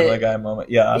epic Family Guy moment.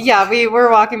 Yeah. Yeah, we were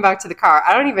walking back to the car.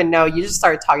 I don't even know. You just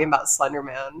started talking about Slender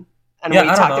Man. And we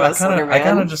talked about Slender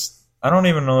Man. I don't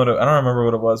even know I don't remember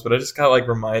what it was, but I just got like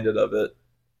reminded of it.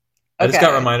 I just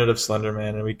got reminded of Slender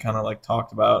Man, and we kind of like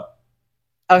talked about.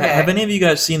 Okay. Have any of you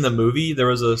guys seen the movie? There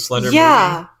was a Slender movie.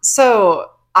 Yeah. So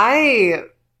I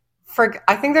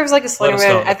think there was like a Slender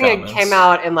Man. I think it came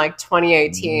out in like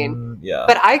 2018. Yeah.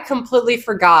 But I completely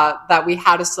forgot that we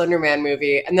had a Slender Man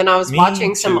movie. And then I was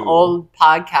watching some old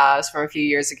podcast from a few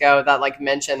years ago that like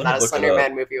mentioned that a Slender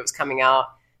Man movie was coming out.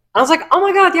 And I was like, oh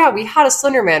my god, yeah, we had a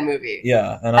Slender Man movie.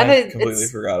 Yeah, and I completely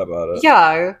forgot about it.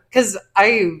 Yeah, because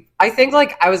I think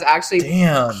like I was actually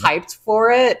hyped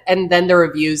for it, and then the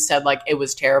reviews said like it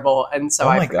was terrible, and so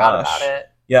I forgot about it.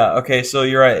 Yeah, okay, so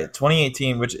you're right.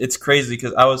 2018, which it's crazy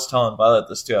because I was telling Violet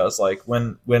this too. I was like,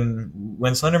 when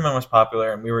Slender Man was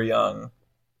popular and we were young,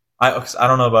 I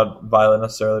don't know about Violet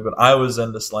necessarily, but I was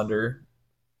into Slender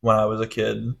when I was a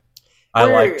kid. I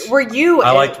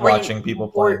liked watching people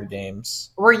playing the games.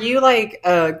 Were you like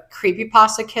a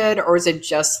creepypasta kid, or was it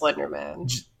just Slender Man?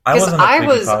 Because I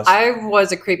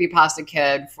was a creepypasta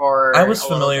kid for. I was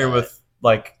familiar with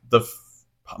like the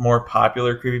more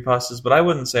popular creepypastas, but I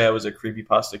wouldn't say I was a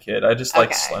creepypasta kid. I just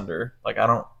liked Slender. Like I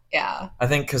don't. Yeah. I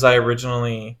think because I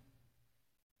originally,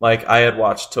 like, I had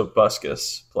watched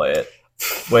Tobuscus play it.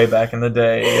 Way back in the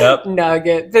day, yep.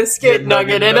 Nugget, biscuit,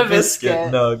 nugget, and a biscuit.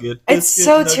 Nugget, it's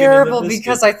so terrible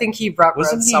because I think he rut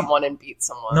someone and beat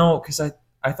someone. No, because I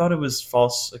thought it was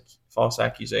false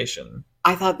accusation.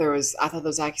 I thought those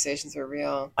accusations were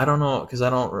real. I don't know because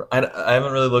I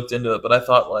haven't really looked into it, but I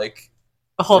thought like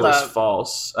it was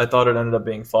false. I thought it ended up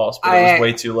being false, but it was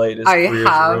way too late. His career's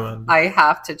ruined. I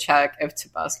have to check if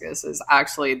Tobuscus is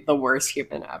actually the worst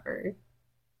human ever.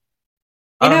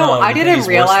 I didn't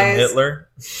realize Hitler.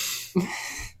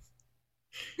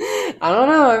 I don't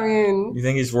know. I mean, you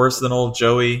think he's worse than old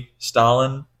Joey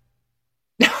Stalin?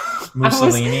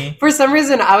 Mussolini? For some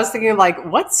reason, I was thinking like,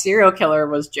 what serial killer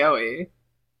was Joey?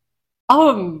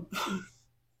 I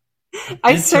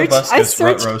searched up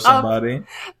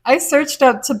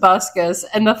Tobuscus,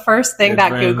 and the first thing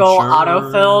that Google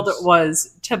autofilled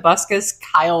was Tobuscus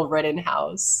Kyle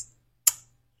Rittenhouse.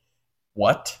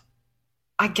 What?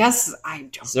 I guess I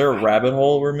don't. Is there a rabbit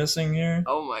hole we're missing here?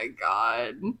 Oh my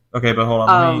god. Okay, but hold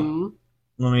on.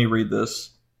 Let me read this.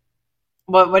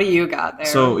 What do you got there?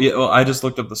 So yeah, well, I just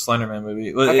looked up the Slender Man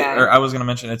movie. Okay. I was gonna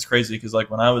mention it's crazy because like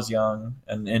when I was young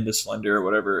and into Slender or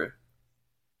whatever,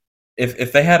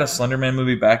 if they had a Slender Man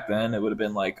movie back then, it would have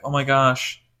been like, oh my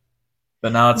gosh.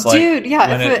 But now it's like, dude,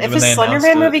 yeah. If a Slender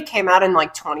Man movie came out in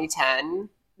like 2010.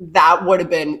 That would have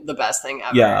been the best thing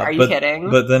ever. Yeah, Are you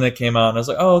kidding? But then it came out and I was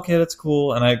like, oh, okay, that's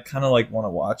cool. And I kind of like want to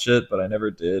watch it, but I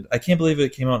never did. I can't believe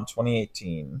it came out in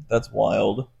 2018. That's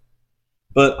wild.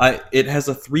 But it has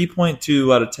a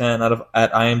 3.2 out of 10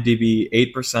 at IMDb,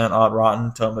 8% on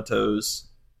Rotten Tomatoes,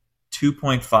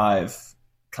 2.5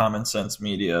 Common Sense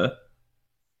Media.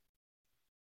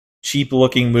 Cheap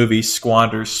looking movie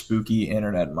squanders spooky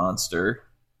internet monster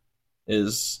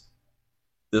is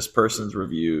this person's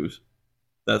review.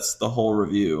 That's the whole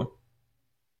review.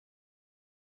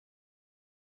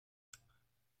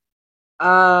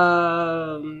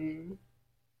 Sorry.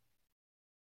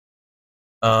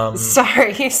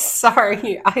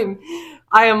 I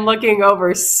am looking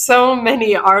over so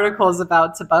many articles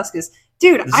about Tobuscus.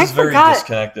 Dude, I forgot. This is a very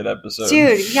disconnected episode.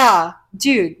 Dude, yeah.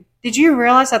 Dude, did you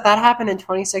realize that happened in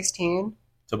 2016?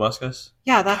 Tobuscus?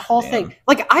 Yeah, that whole thing.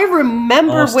 Like, I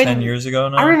remember almost 10 years ago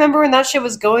now? I remember when that shit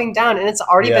was going down, and it's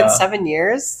already been 7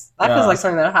 years. That feels like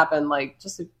something that happened, like,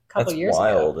 just a couple years ago.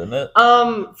 That's wild, isn't it?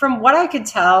 From what I could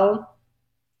tell,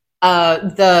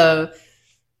 and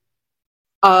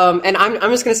I'm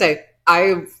just going to say,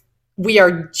 we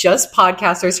are just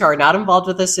podcasters who are not involved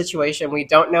with this situation. We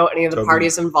don't know any of the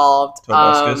parties involved.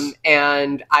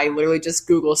 And I literally just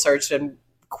Google searched and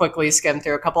quickly skim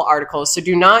through a couple articles, so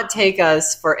do not take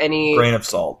us for any grain of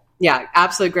salt. Yeah,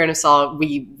 absolute grain of salt.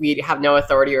 We have no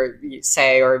authority or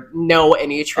say or know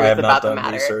any truth about the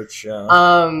matter. Research,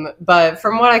 yeah. But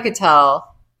from what I could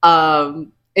tell,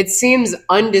 it seems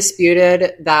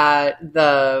undisputed that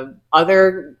the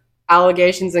other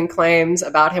allegations and claims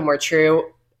about him were true,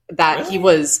 that he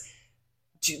was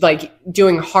like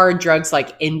doing hard drugs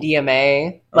like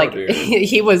MDMA. Like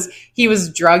he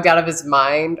was drugged out of his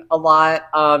mind a lot,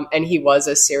 and he was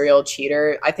a serial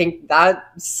cheater. I think that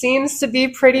seems to be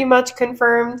pretty much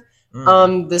confirmed.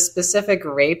 The specific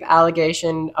rape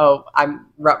allegation. I'm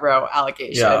Rut-row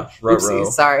allegation. Yeah, Rut-row.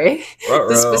 Oopsie, sorry. Rut-row.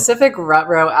 The specific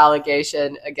Rut-row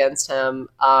allegation against him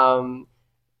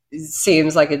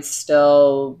seems like it's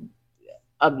still,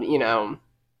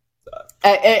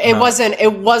 it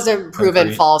wasn't proven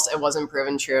Concrete. False. It wasn't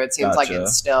proven true. It seems like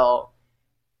it's still,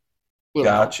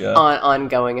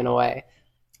 ongoing in a way.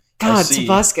 God,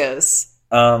 Tobuscus.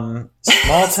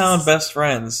 Small town best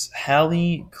friends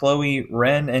Hallie, Chloe,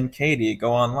 Ren, and Katie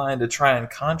go online to try and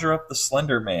conjure up the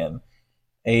Slender Man,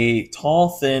 a tall,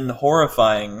 thin,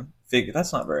 horrifying figure.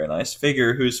 That's not very nice.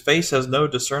 Figure whose face has no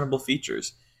discernible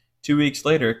features. 2 weeks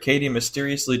later, Katie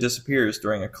mysteriously disappears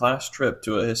during a class trip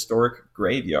to a historic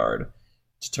graveyard.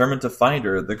 Determined to find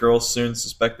her, the girls soon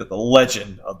suspect that the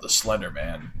legend of the Slender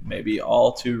Man may be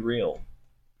all too real.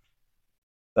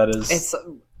 That is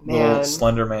little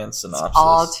Slender Man synopsis. It's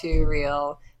all too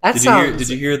real. Did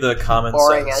you hear the common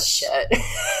boring sense? As shit.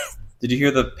 Did you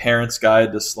hear the Parent's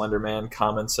Guide to Slender Man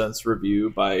Common Sense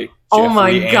review by Jeffrey Oh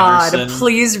my god, Anderson?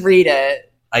 please read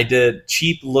it. I did.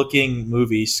 Cheap-looking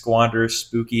movie squanders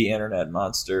spooky internet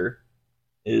monster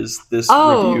is this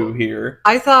review here.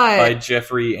 I thought by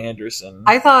Jeffrey Anderson.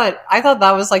 I thought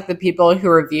that was like the people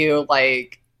who review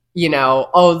like,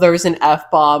 there's an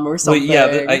F-bomb or something. Well, yeah,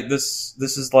 this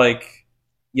is like,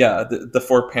 the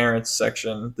For Parents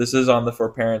section. This is on the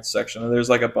For Parents section. And there's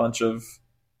like a bunch of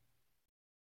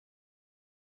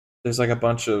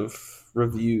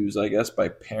reviews, I guess, by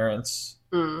parents.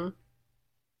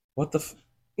 What the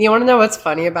You want to know what's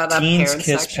funny about that? Teens parents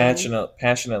kiss section?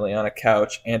 passionately on a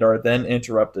couch and are then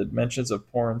interrupted. Mentions of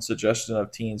porn, suggestion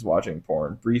of teens watching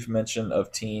porn, brief mention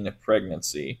of teen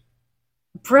pregnancy.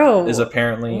 Bro, is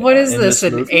apparently what is this?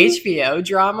 An movie? HBO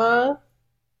drama?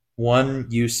 One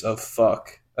use of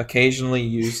fuck, occasional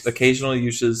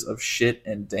uses of shit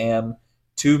and damn,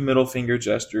 2 middle finger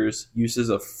gestures, uses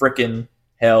of frickin',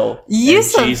 hell,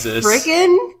 Use and of Jesus,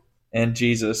 frickin'? and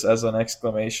Jesus as an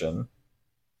exclamation.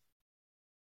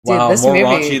 Dude, Wow, this more movie-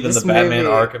 raunchy than this the Batman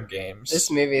movie- Arkham games.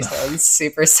 This movie sounds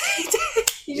super satanic.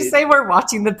 You just say we're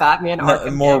watching the Batman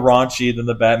Arkham more games. raunchy than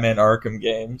the Batman Arkham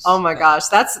games. Oh my gosh,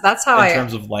 that's how in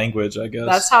terms of language, I guess.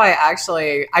 That's how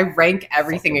I rank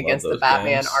everything Fucking against love the those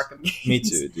Batman games. Arkham games. Me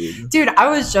too, dude. Dude, I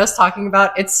was just talking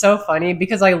about, it's so funny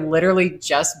because I literally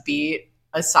just beat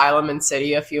Asylum and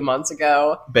City a few months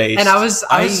ago. Based. And I was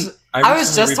recently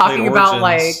just replayed talking about Origins.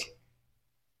 like,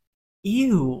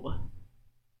 ew.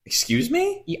 Excuse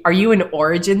me? Are you an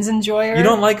Origins enjoyer? You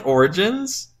don't like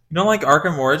Origins? You don't like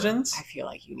Arkham Origins? I feel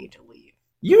like you need to leave.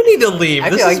 You need to leave.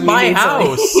 This is my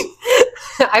house.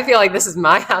 I feel like this is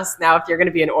my house now if you're going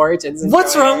to be an Origins enjoyer.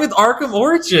 What's wrong with Arkham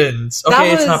Origins?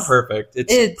 Okay, it's not perfect.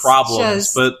 It's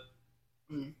problems, but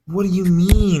what do you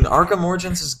mean? Arkham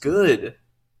Origins is good.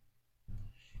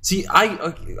 See,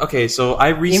 so I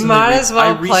recently... You might as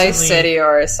well play City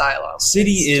or Asylum.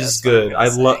 City is good. I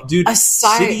love... Dude,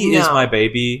 City is my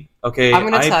baby. Okay, I'm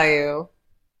going to tell you,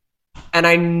 and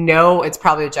I know it's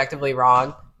probably objectively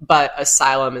wrong, but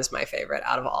Asylum is my favorite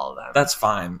out of all of them. That's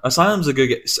fine. Asylum's a good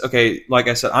game. Okay, like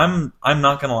I said, I'm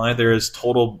not going to lie. There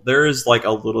is like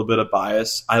a little bit of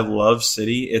bias. I love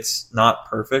City. It's not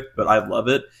perfect, but I love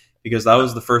it. Because that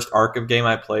was the first Arkham game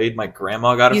I played. My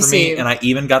grandma got it for me, and I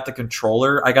even got the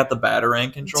controller. I got the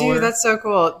Batarang controller. Dude, that's so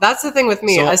cool. That's the thing with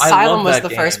me. So Asylum was the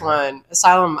first one.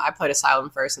 I played Asylum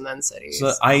first and then City.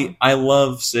 So I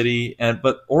love City,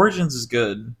 but Origins is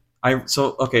good. On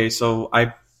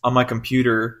my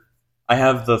computer, I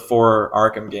have the 4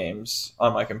 Arkham games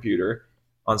on my computer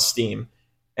on Steam,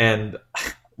 and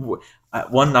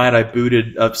one night I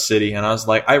booted up City and I was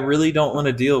like, I really don't want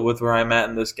to deal with where I'm at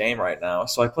in this game right now.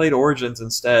 So I played Origins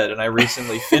instead, and I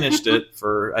recently finished it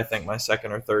for, I think, my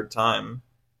second or third time.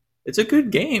 It's a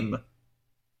good game.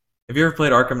 Have you ever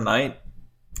played Arkham Knight?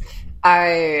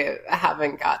 I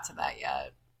haven't got to that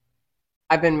yet.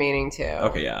 I've been meaning to.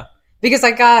 Okay, yeah. Because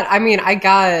I got,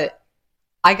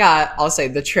 I'll say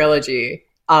the trilogy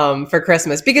for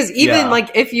Christmas. Because even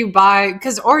like if you buy,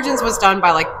 because Origins was done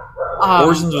by like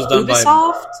Origins was done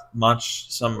Ubisoft? by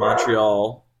some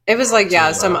Montreal. It was like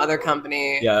some other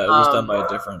company. Yeah, it was done by a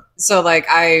different. So like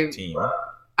team.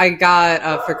 I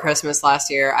got for Christmas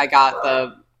last year. I got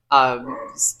the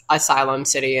Asylum,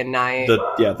 City, and Night.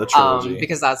 The trilogy,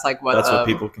 because that's like what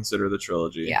people consider the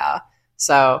trilogy. Yeah.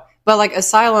 So, but like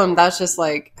Asylum, that's just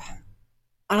like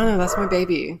I don't know. That's my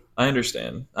baby. I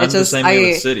understand. I'm the same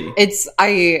way with City.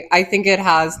 I think it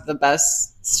has the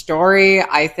best story.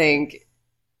 I think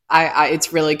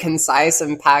it's really concise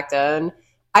and packed in.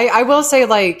 I will say,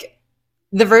 like,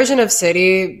 the version of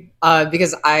City,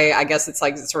 because I guess it's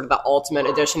like sort of the ultimate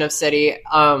edition of City.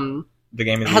 The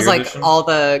Game of the Year edition? Has like all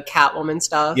the Catwoman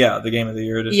stuff. Yeah, the Game of the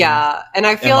Year edition. Yeah, and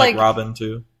I feel like Robin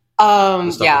too.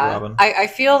 Yeah, Robin. I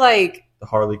feel like the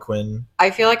Harley Quinn.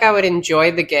 I feel like I would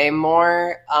enjoy the game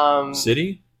more.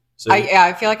 City?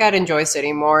 I feel like I'd enjoy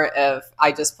City more if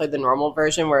I just played the normal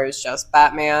version where it's just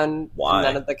Batman. Why?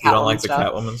 And none of the Catwoman you don't like stuff. the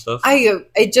Catwoman stuff?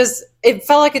 It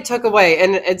felt like it took away,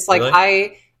 and it's like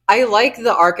Really? I like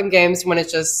the Arkham games when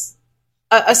it's just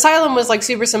Asylum was like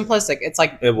super simplistic. It's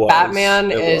like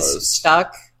Batman is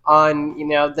stuck on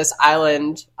this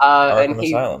island,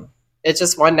 and it's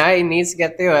just one night he needs to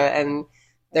get through it, and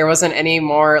there wasn't any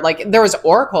more like there was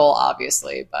Oracle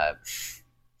obviously, but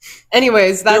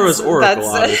anyways, there was Oracle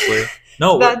obviously.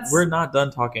 No, we're not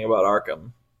done talking about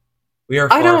Arkham. We are.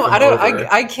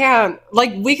 I can't.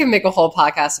 Like, we can make a whole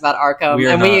podcast about Arkham,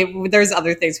 and there's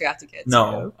other things we have to get to.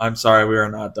 No, I'm sorry, we are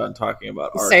not done talking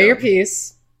about Arkham. Say your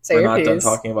piece. We're not done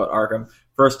talking about Arkham.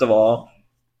 First of all,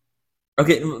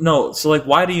 okay, no. So, like,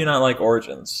 why do you not like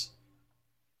Origins?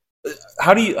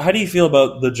 How do you feel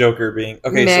about the Joker being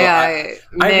okay?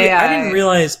 I didn't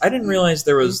realize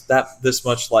there was this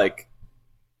much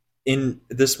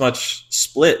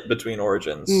split between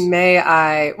Origins.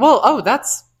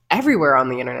 That's everywhere on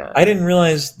the internet. I didn't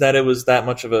realize that it was that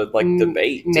much of a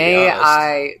debate. May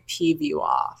I peeve you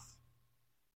off?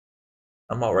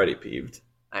 I'm already peeved.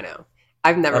 I know.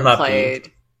 I've never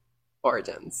played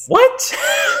Origins. What?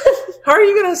 How are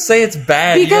you gonna say it's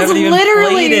bad? Because you haven't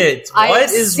literally, even played it. I've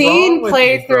seen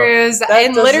playthroughs,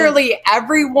 and literally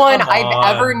everyone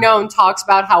I've ever known talks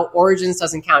about how Origins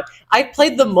doesn't count. I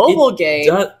played the mobile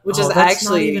game, which is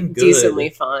actually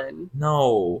decently fun.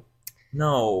 No.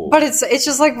 But it's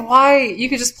just like, why? You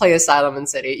could just play Asylum and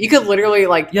City. You could literally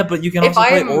but you can also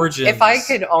play Origins. If I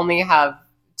could only have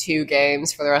 2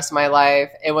 games for the rest of my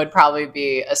life, it would probably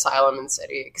be Asylum and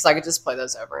City, because I could just play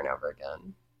those over and over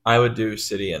again. I would do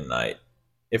City and Night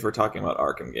if we're talking about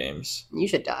Arkham games. You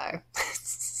should die.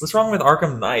 What's wrong with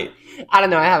Arkham Knight? I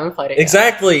don't know. I haven't played it yet.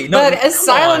 Exactly. No, but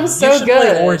Asylum's so good.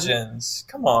 Play Origins.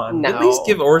 Come on. No. At least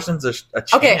give Origins a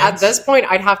chance. Okay, at this point,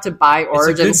 I'd have to buy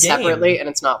Origins separately, and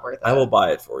it's not worth it. I will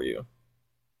buy it for you.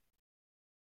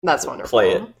 That's wonderful.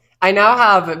 Play it. I now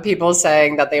have people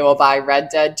saying that they will buy Red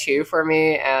Dead 2 for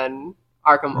me and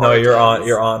Arkham Origins. No,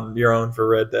 you're on for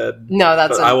Red Dead. No,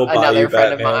 that's another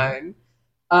friend of mine.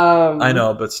 I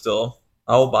know, but still,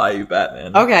 I will buy you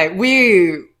Batman. Okay,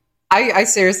 I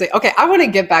seriously. Okay, I want to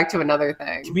get back to another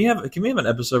thing. Can we have an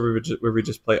episode where we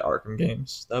just play Arkham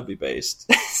games? That would be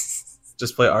based.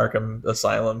 Just play Arkham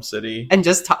Asylum City and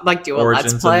just do a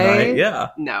Origins let's play. Night. Yeah.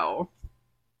 No.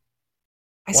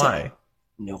 Why?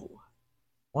 No.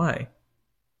 Why?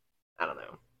 I don't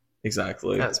know.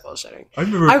 Exactly. That was bullshitting.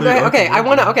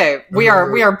 We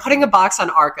are putting a box on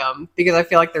Arkham because I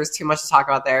feel like there's too much to talk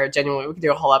about there. Genuinely, we could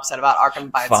do a whole episode about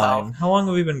Arkham by itself. How long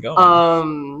have we been going?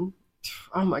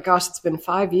 Oh my gosh, it's been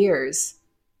 5 years.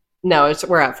 No,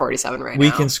 we're at 47 right now.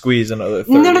 We can squeeze another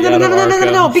 30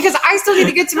 No, because I still need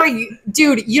to get to my...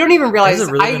 Dude, you don't even realize... Has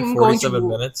it really been 47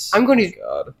 minutes? I'm going to...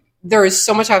 God. There is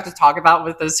so much I have to talk about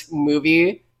with this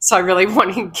movie, so I really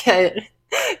want to get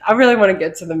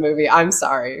to the movie. I'm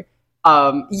sorry.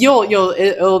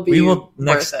 It'll be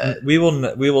worth it. We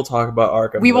will talk about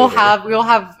Arkham. We will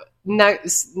have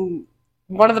next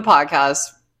one of the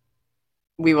podcasts.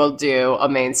 We will do a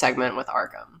main segment with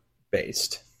Arkham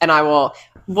based, and I will.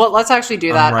 Well, let's actually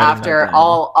do that after.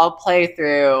 I'll play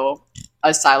through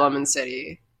Asylum and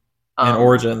City and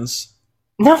Origins.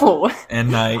 No,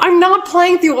 and Night. I'm not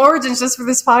playing through Origins just for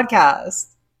this podcast.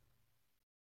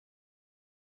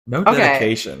 No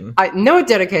dedication. No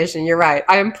dedication. You're right.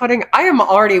 I am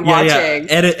already watching.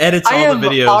 Yeah. Edits all the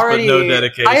videos, but no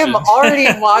dedication. I am already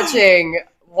watching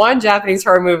one Japanese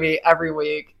horror movie every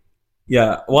week.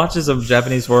 Yeah, watches a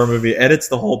Japanese horror movie, edits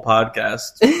the whole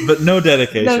podcast, but no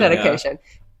dedication. No dedication.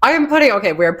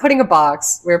 Yeah. We're putting a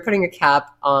box. We're putting a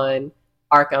cap on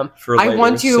Arkham. I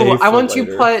want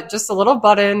to put just a little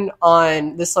button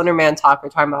on the Slender Man talk we're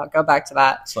talking about. Go back to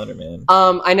that. Slender Man.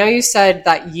 I know you said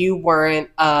that you weren't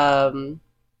a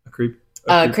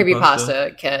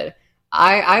creepypasta kid.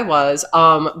 I was.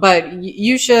 But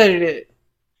you should.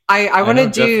 I want to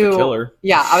do. Killer.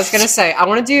 Yeah, I was gonna say I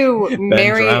want to do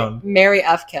Mary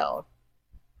F. Kill.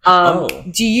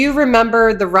 Do you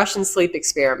remember the Russian sleep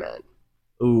experiment?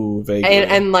 Ooh, vaguely.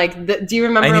 And like, do you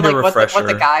remember like what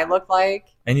the guy looked like?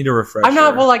 I need a refresher. I'm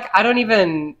not. Well, like I don't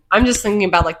even. I'm just thinking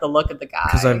about like the look of the guy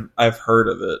because I've heard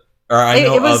of it. Or I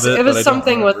know of it. It was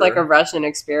something with like a Russian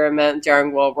experiment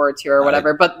during World War II or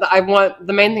whatever. But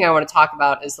the main thing I want to talk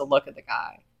about is the look of the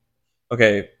guy.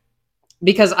 Okay.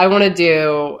 Because I want to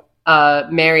do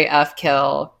Mary F.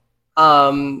 Kill,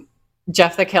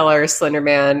 Jeff the Killer, Slender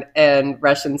Man, and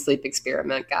Russian sleep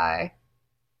experiment guy.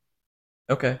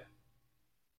 Okay.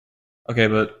 Okay,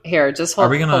 but here, just hold. Are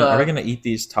we gonna eat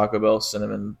these Taco Bell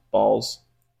cinnamon balls?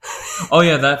 Oh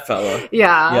yeah, that fella.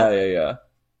 Yeah.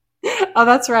 Oh,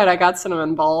 that's right. I got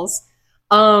cinnamon balls.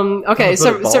 Okay,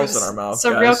 so balls in our mouth,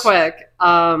 so guys. real quick,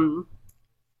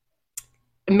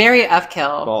 Mary F.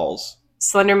 Kill, balls,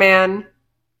 Slender Man,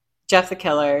 Jeff the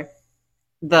Killer,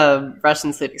 the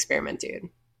Russian sleep experiment dude.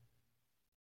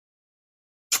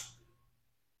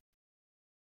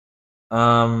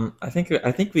 I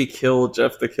think we killed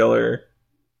Jeff the Killer.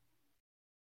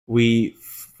 We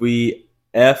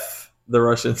F the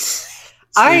Russian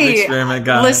sleep experiment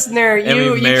guy. Listener,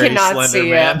 you cannot Slender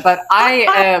see Man. It, but I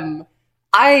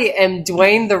am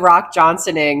Dwayne the Rock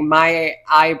Johnsoning my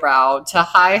eyebrow to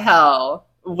high hell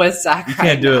with Zach. You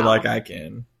can't do it like I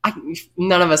can.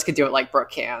 None of us could do it like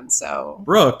Brooke can. So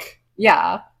Brooke,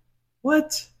 yeah.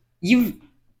 What? You've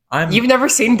never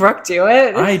seen Brooke do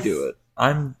it? I do it.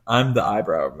 I'm the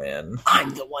eyebrow man.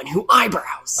 I'm the one who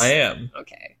eyebrows. I am.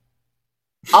 Okay.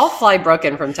 I'll fly Brooke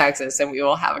in from Texas and we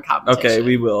will have a competition. Okay,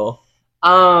 we will.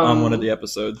 On one of the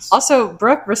episodes. Also,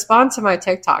 Brooke, respond to my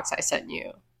TikToks I sent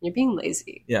you. You're being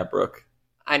lazy. Yeah, Brooke.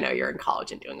 I know you're in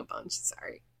college and doing a bunch.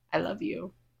 Sorry. I love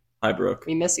you. Hi, Brooke.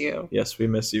 We miss you. Yes, we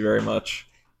miss you very much.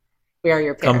 We are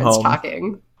your parents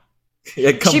talking.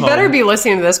 Yeah, she better be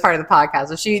listening to this part of the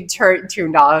podcast. If she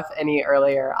tuned off any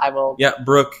earlier, I will. Yeah,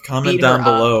 Brooke, comment down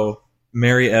below.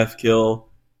 Mary F. Kill,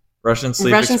 Russian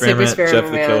sleep experiment,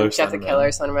 Jeff the Killer,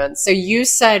 Slenderman. So you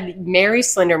said Mary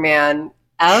Slenderman,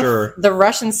 F, sure. The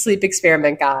Russian sleep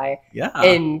experiment guy,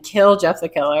 and kill Jeff the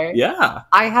Killer. Yeah,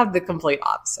 I have the complete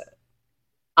opposite.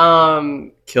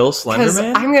 Kill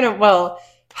Slenderman. I'm gonna.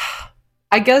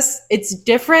 I guess it's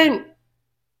different.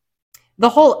 The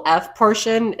whole F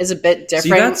portion is a bit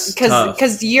different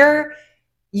because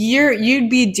you'd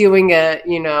be doing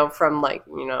it, from like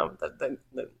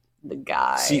the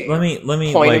guy. See, let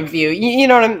me point of view. You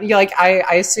know what I'm like.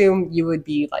 I assume you would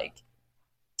be like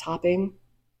topping.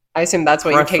 I assume that's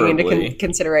what you're taking into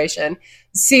consideration.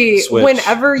 See, Switch.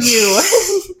 whenever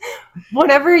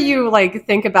you like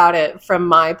think about it from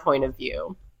my point of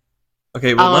view.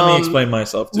 Okay, well, let me explain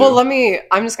myself too. Well,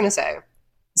 I'm just gonna say.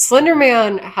 Slender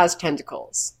Man has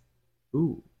tentacles.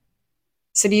 Ooh.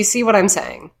 So do you see what I'm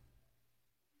saying?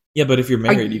 Yeah, but if you're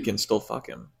married, you can still fuck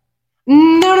him.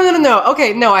 No.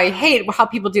 Okay, no, I hate how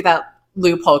people do that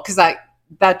loophole because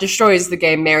that destroys the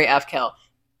game Marry F Kill.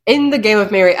 In the game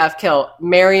of Marry F Kill,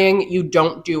 marrying, you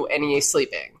don't do any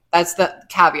sleeping. That's the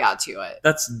caveat to it.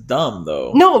 That's dumb,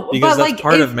 though. No, because but that's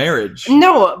part of marriage.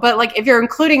 No, but like if you're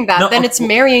including that, then it's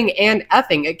marrying and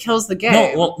effing. It kills the game.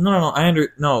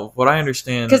 No, what I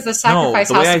understand because the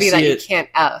sacrifice has to be that you can't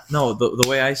F. No, the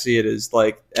way I see it is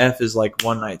like F is like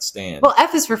one night stand. Well,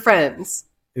 F is for friends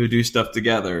who do stuff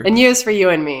together, and U is for you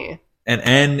and me. And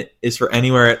N is for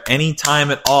anywhere at any time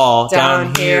at all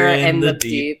down here in the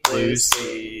deep blue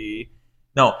sea.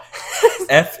 No,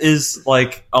 F is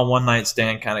like a one night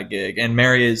stand kind of gig, and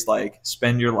Mary is like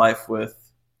spend your life with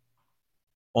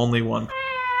only one.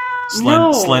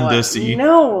 Slendussy.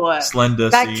 No,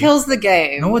 Slendussy. That kills the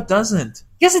game. No, it doesn't.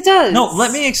 Yes, it does. No,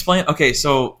 let me explain. Okay,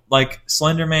 so like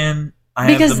Slender Man,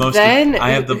 then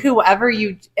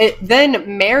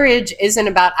marriage isn't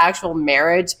about actual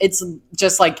marriage. It's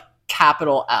just like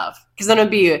capital F, because then it'd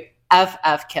be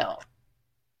F kill,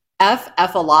 F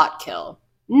a lot kill.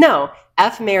 No,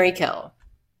 F marry kill.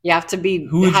 You have to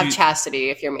have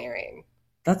chastity if you're marrying.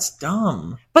 That's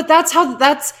dumb. But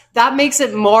that makes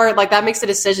it more like that makes the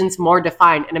decisions more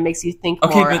defined, and it makes you think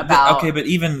more about. Okay, but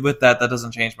even with that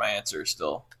doesn't change my answer.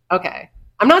 Still. Okay,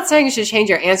 I'm not saying you should change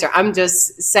your answer. I'm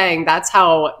just saying that's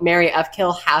how Marry F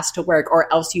Kill has to work,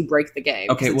 or else you break the game.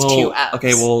 Okay, well, two Fs.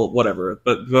 Okay, well, whatever.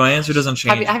 But my answer doesn't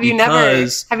change. Have you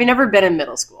never been in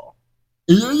middle school?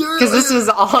 Because this was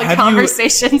all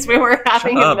conversations we were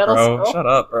having in middle school. Shut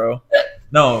up, bro.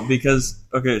 No, because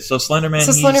so Slender Man.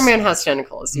 So Slender Man has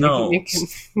tentacles.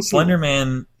 Slender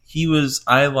Man.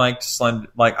 I liked Slender.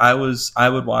 Like I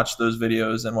would watch those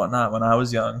videos and whatnot when I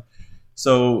was young.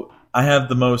 So I have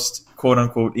the most quote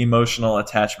unquote emotional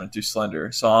attachment to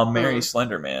Slender. So I'll marry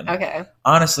Slender Man. Okay.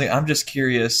 Honestly, I'm just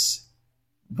curious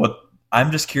what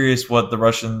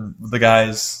the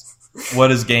guys what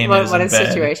his game is. What his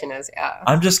situation is. Yeah.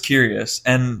 I'm just curious,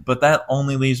 but that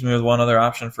only leaves me with one other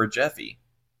option for Jeffy.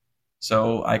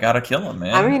 So I gotta kill him,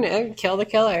 man. I mean, kill the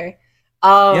killer.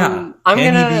 Can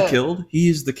he be killed?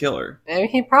 He's the killer.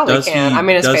 He probably can. I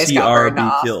mean, his face got burned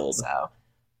off. Killed? So,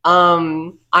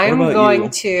 I'm going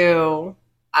to,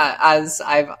 as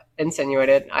I've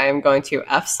insinuated, I am going to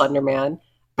F Slenderman.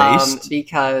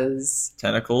 Because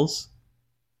tentacles.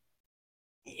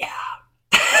 Yeah.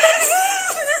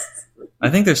 I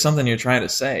think there's something you're trying to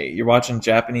say. You're watching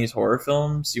Japanese horror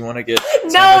films. You want to get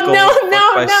no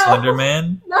by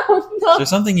Slenderman. No. Is there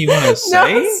something you want to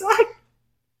say?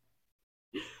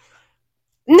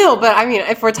 No, but I mean,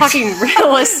 if we're talking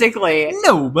realistically,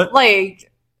 no, but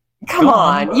like, come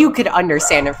on, you could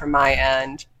understand it from my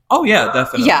end. Oh yeah,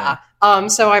 definitely. Yeah.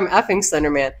 So I'm effing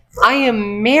Slenderman. I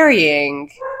am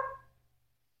marrying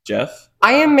Jeff.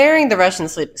 I am marrying the Russian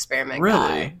sleep experiment. Really?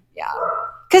 Guy. Yeah.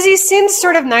 Because he seems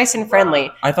sort of nice and friendly.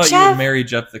 I thought you would marry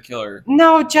Jeff the killer.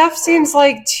 No, Jeff seems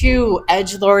like too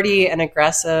edgelordy and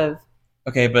aggressive.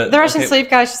 Okay, but the Russian sleep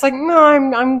guy's just like, no,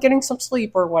 I'm getting some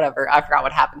sleep or whatever. I forgot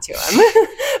what happened to him.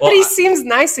 But he seems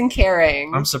nice and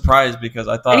caring. I'm surprised because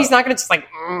I thought... And he's not going to just like...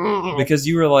 Because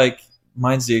you were like,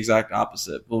 mine's the exact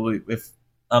opposite. Well, if...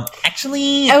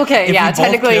 actually... Okay, yeah,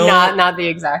 technically not the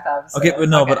exact opposite. Okay, but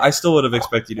no, but I still would have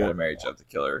expected you to marry Jeff the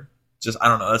killer. Just, I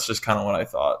don't know, that's just kind of what I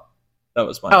thought. That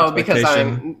was my expectation. Because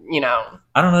I'm,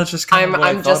 I don't know, that's just kind of what I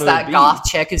I'm just that goth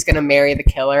chick who's going to marry the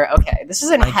killer. Okay, this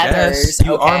isn't Heather's.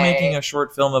 You are making a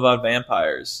short film about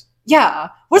vampires. Yeah.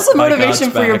 What's the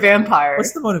motivation for your vampire?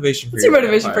 What's the motivation for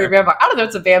your vampire? I don't know,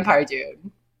 it's a vampire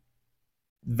dude.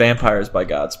 Vampires by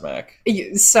Godsmack.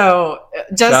 So,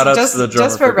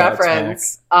 just for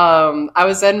reference, I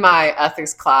was in my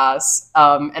ethics class,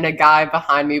 and a guy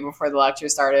behind me before the lecture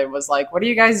started was like, "What are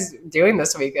you guys doing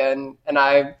this weekend?" And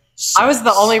I was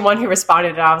the only one who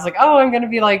responded, and I was like, "Oh, I'm going to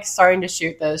be like starting to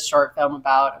shoot this short film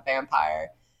about a vampire."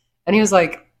 And he was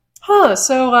like,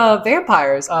 so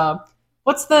vampires.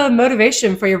 What's the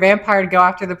motivation for your vampire to go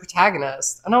after the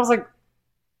protagonist? And I was like,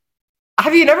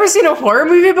 have you never seen a horror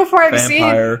movie before?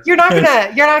 You're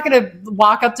not gonna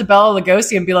walk up to Bella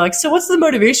Lugosi and be like, so what's the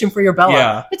motivation for your Bella?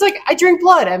 Yeah. It's like, I drink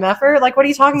blood, MFer. Like, what are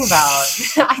you talking about?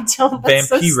 I don't. That's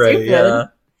so stupid. Yeah.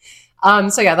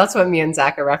 So yeah, that's what me and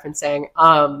Zach are referencing.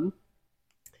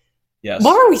 Yes.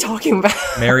 What were we talking about?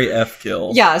 Marry F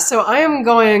kill. Yeah, so I am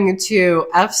going to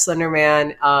F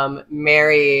Slenderman,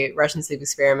 marry Russian Sleep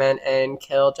Experiment, and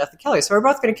kill Jeff the Killer. So we're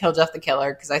both going to kill Jeff the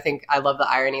Killer because I love the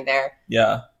irony there.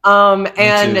 Yeah.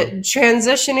 And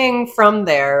transitioning from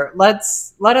there, let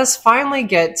us finally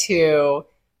get to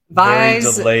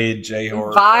Vi's delayed J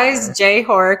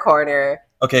Horror Corner.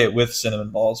 Okay, with cinnamon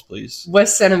balls, please. With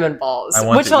cinnamon balls,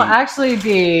 which will actually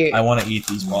be... I want to eat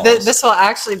these balls. This will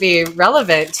actually be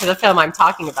relevant to the film I'm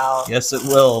talking about. Yes, it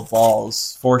will.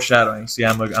 Balls. Foreshadowing. See,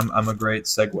 I'm a great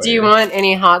segue. Do you want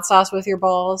any hot sauce with your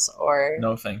balls, or...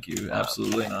 No, thank you.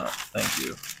 Absolutely not. Thank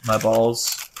you. My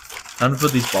balls... Time to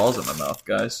put these balls in my mouth,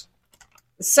 guys.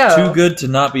 So... Too good to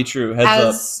not be true.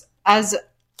 Heads up.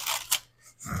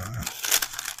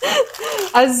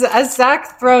 As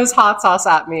Zach throws hot sauce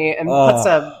at me and puts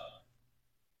a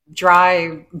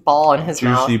dry ball in his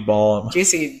mouth.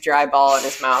 Juicy dry ball in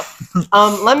his mouth.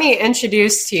 Let me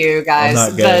introduce to you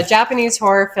guys the Japanese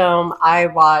horror film I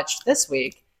watched this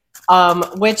week,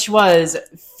 which was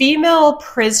Female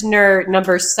Prisoner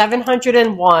number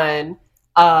 701.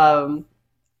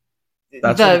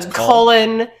 The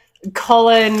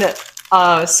colon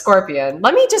scorpion.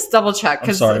 Let me just double check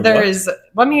because there is.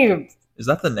 Let me. Is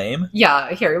that the name?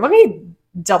 Yeah, here. Let me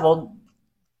double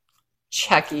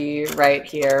checky right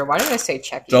here. Why did I say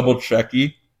checky? Double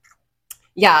checky?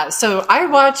 Yeah, so I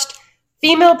watched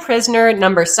Female Prisoner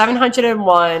number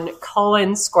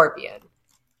 701, scorpion.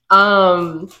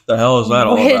 The hell is that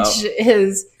all about?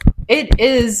 It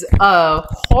is a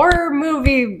horror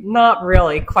movie, not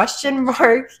really, question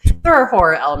mark. There are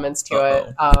horror elements to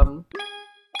it.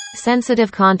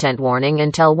 Sensitive content warning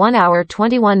until 1 hour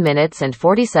 21 minutes and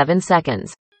 47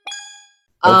 seconds.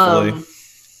 Hopefully.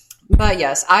 But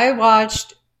yes, I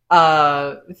watched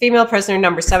Female Prisoner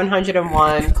number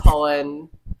 701,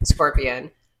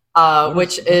 scorpion,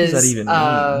 which is does that even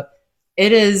mean?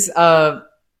 It is a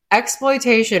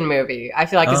exploitation movie. I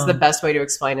feel like it's the best way to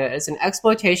explain it. It's an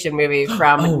exploitation movie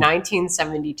from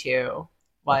 1972.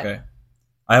 What? Okay.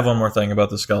 I have one more thing about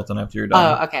the skeleton after you're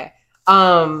done. Oh, okay.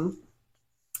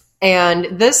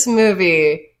 And this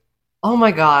movie, oh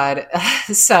my god.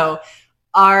 So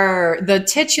the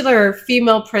titular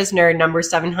female prisoner number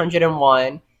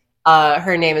 701,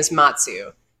 her name is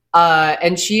Matsu.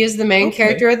 And she is the main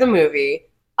character of the movie.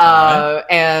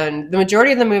 And the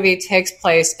majority of the movie takes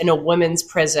place in a women's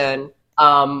prison,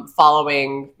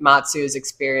 following Matsu's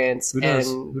experience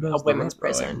in a women's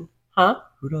prison. Huh?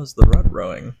 Who does the rut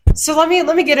rowing? So let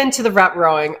me get into the rut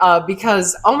rowing,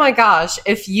 because oh my gosh,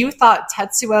 if you thought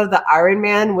Tetsuo the Iron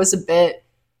Man was a bit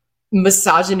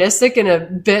misogynistic and a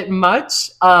bit much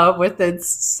with its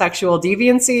sexual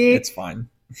deviancy, it's fine.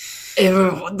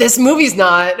 This movie's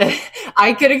not.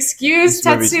 I could excuse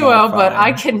Tetsuo, but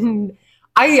I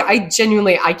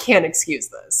genuinely can't excuse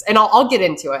this, and I'll get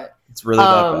into it. It's really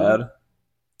that bad.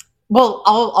 Well,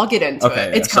 I'll get into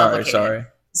it. It's complicated. Sorry.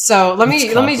 So let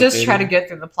me just try to get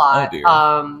through the plot.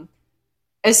 Oh,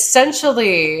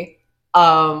 essentially,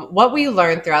 what we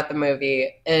learn throughout the movie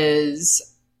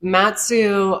is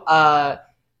Matsu.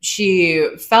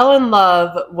 She fell in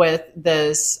love with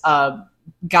this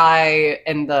guy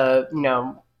in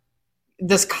the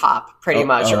this cop pretty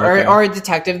much, okay. or a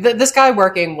detective. This guy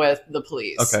working with the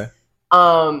police. Okay.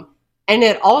 And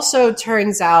it also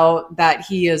turns out that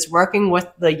he is working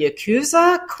with the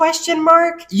Yakuza ?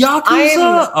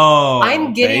 Yakuza?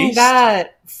 I'm getting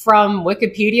that from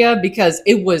Wikipedia because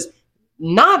it was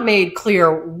not made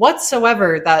clear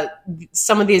whatsoever that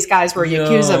some of these guys were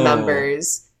Yakuza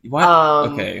members. What?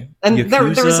 Okay. And there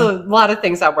was a lot of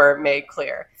things that were made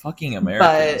clear. Fucking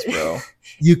Americans, bro.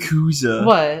 Yakuza.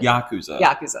 What?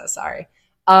 Yakuza, sorry.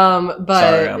 Sorry, I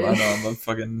know I'm a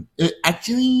fucking...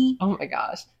 Actually... Oh my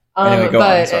gosh. Anyway, go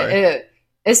on, sorry.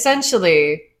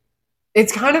 Essentially,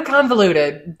 it's kind of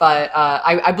convoluted, but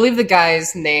I believe the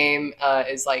guy's name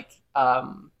is like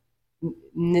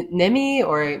Nemi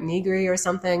or Nigri or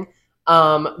something.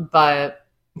 But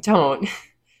don't.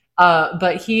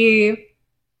 But he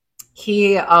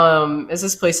is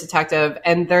this police detective,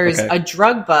 and there's a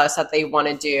drug bust that they want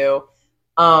to do,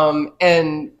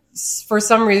 and for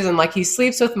some reason, like, he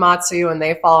sleeps with Matsu and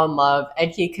they fall in love,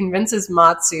 and he convinces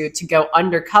Matsu to go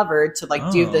undercover to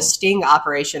do this sting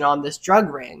operation on this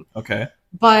drug ring. Okay.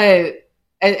 But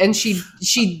and she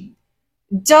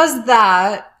does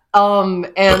that, and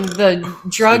the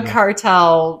drug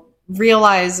cartel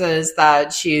realizes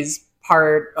that she's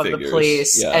part of the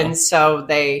police, and so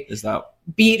they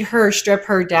beat her, strip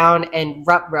her down, and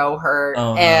rut row her.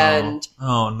 No.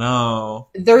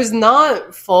 There's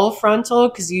not full frontal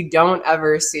because you don't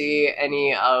ever see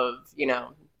any of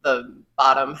the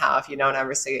bottom half. You don't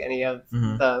ever see any of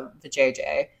the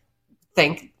JJ.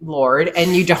 Thank Lord.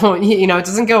 And you don't it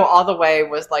doesn't go all the way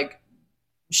with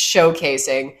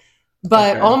showcasing.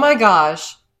 But oh my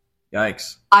gosh,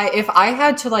 yikes! If I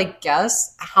had to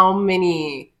guess how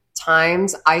many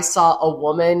times I saw a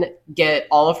woman get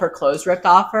all of her clothes ripped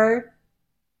off her,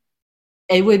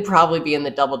 it would probably be in the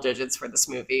double digits for this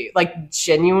movie.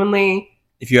 Genuinely,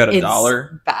 if you had a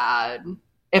dollar, bad.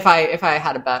 If I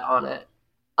had a bet on it.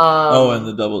 And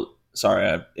the double.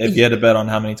 Sorry, if you had a bet on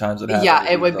how many times it happened,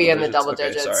 it would be in the double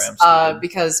digits. Sorry,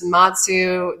 because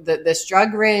Matsu, this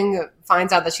drug ring,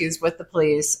 finds out that she's with the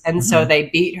police, and so they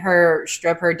beat her,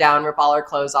 strip her down, rip all her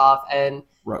clothes off, and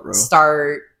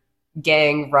start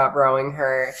gang rut rowing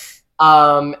her.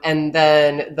 And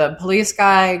then the police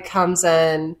guy comes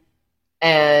in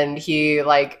and he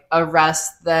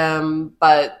arrests them,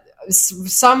 but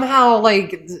somehow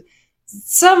the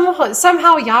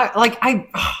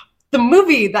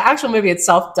actual movie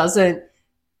itself doesn't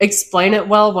explain it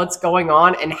well what's going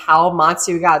on and how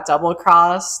Matsu got double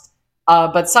crossed.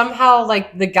 But somehow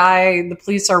the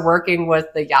police are working with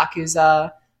the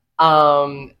Yakuza.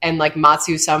 And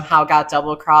Matsu somehow got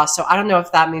double crossed. So I don't know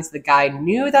if that means the guy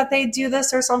knew that they'd do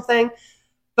this or something.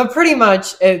 But pretty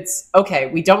much it's okay.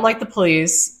 We don't like the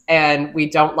police, and we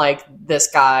don't like this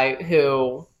guy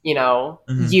who,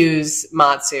 used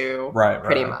Matsu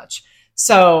pretty much.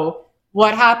 So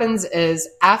what happens is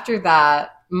after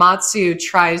that, Matsu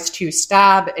tries to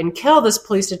stab and kill this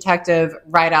police detective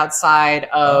right outside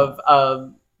of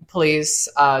a police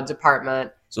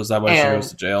department. So is that why she goes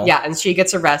to jail? Yeah, and she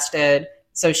gets arrested.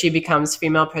 So she becomes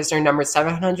female prisoner number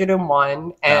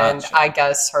 701, and I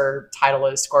guess her title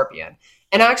is Scorpion.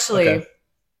 And actually,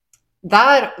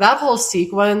 that whole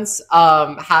sequence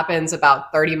happens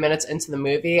about 30 minutes into the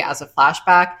movie as a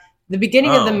flashback. The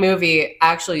beginning of the movie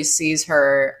actually sees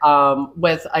her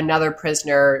with another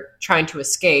prisoner trying to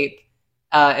escape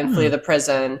and flee the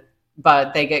prison,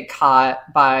 but they get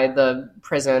caught by the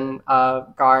prison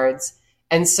guards.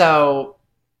 And so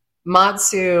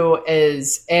Matsu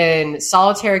is in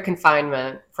solitary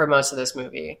confinement for most of this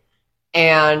movie.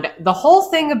 And the whole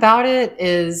thing about it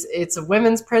is it's a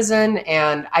women's prison,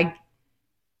 and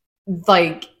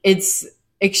it's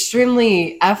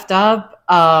extremely effed up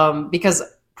because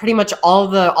pretty much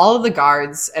all of the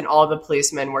guards and all of the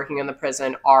policemen working in the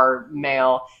prison are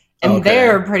male. and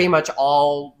they're pretty much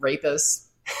all rapists.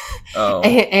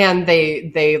 And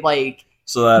they like,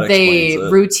 so that they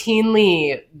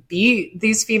routinely beat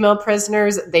these female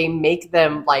prisoners. They make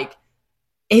them like,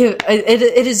 it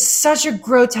is such a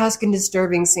grotesque and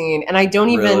disturbing scene. And I don't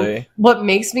even, what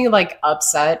makes me like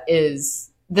upset is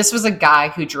this was a guy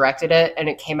who directed it, and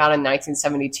it came out in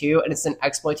 1972, and it's an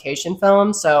exploitation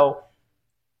film. So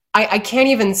I can't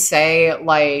even say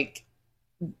like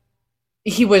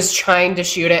he was trying to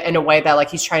shoot it in a way that like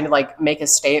he's trying to like make a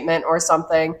statement or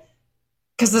something.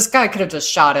 Because this guy could have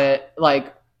just shot it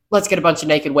like, let's get a bunch of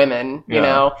naked women, you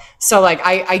know? So like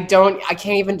I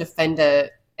can't even defend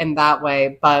it in that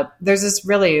way. But there's this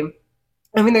really,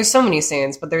 I mean, there's so many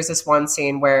scenes, but there's this one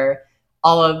scene where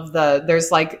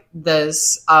there's like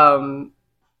this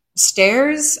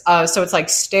stairs. So it's like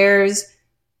stairs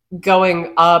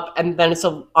going up, and then it's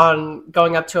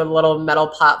going up to a little metal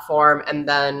platform, and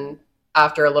then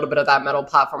after a little bit of that metal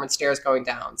platform and stairs going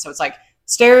down. So it's like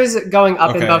stairs going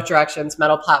up in both directions,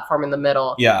 metal platform in the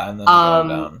middle. Yeah, and then going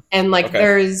down. And like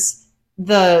there's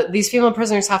these female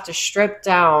prisoners have to strip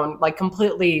down, like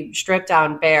completely strip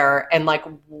down bare, and like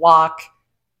walk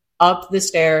up the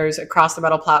stairs, across the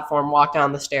metal platform, walk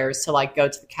down the stairs to like go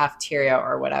to the cafeteria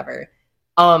or whatever.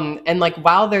 And like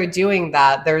while they're doing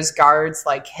that, there's guards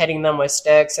like hitting them with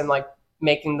sticks and like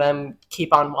making them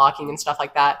keep on walking and stuff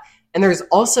like that. And there's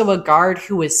also a guard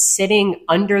who is sitting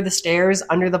under the stairs,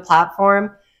 under the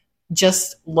platform,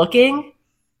 just looking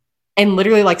and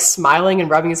literally like smiling and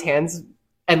rubbing his hands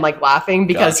and like laughing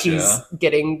because he's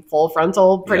getting full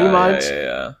frontal pretty much.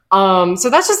 So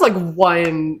that's just like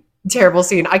one terrible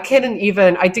scene. I didn't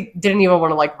even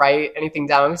want to like write anything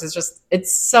down because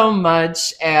it's so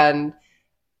much, and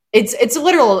it's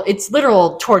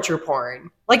literal torture porn.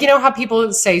 Like, you know how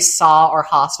people say Saw or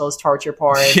Hostel is torture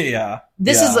porn?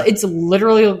 It's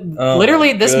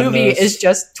literally this movie is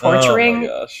just torturing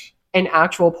an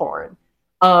actual porn.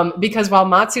 Because while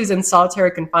Matsu's in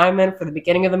solitary confinement for the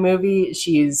beginning of the movie,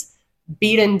 she's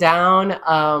beaten down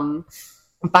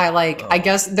by like, I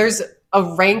guess there's a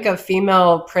rank of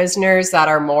female prisoners that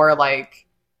are more like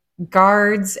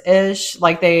guards-ish.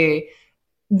 Like they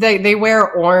wear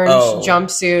orange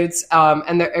jumpsuits,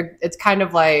 and it's kind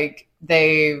of like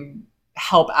they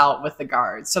help out with the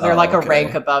guards. So they're like a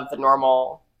rank above the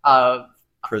normal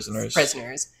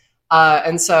prisoners.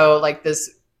 And so like this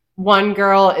one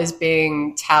girl is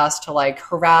being tasked to like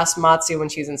harass Matsu when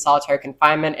she's in solitary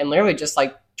confinement and literally just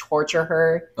like torture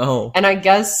her. And I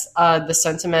guess the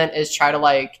sentiment is try to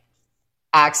like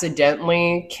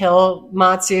accidentally kill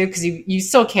Matsu, because you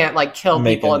still can't like kill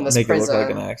people in this prison. It look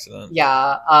like an accident.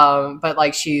 But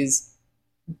like she's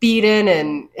beaten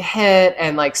and hit,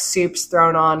 and like soup's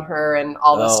thrown on her and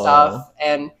all this stuff.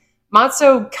 And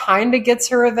Matsu kind of gets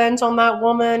her revenge on that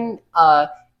woman.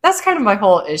 That's kind of my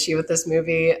whole issue with this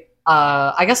movie.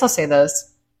 I guess I'll say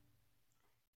this.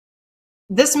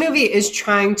 This movie is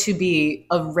trying to be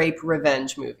a rape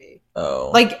revenge movie.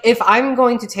 Like, if I'm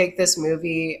going to take this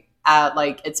movie at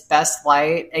like its best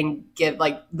light and give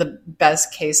like the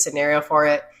best case scenario for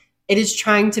it, it is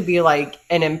trying to be like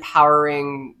an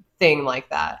empowering thing like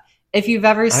that. If you've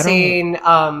ever seen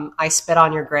I Spit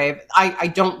on Your Grave, I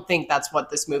don't think that's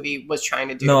what this movie was trying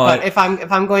to do. But if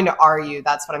I'm going to argue,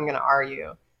 that's what I'm going to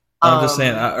argue. I'm just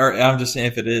saying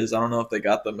if it is, I don't know if they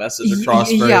got the message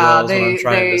across very well. Is what I'm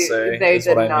trying to say. They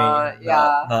did what not.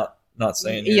 I mean. Not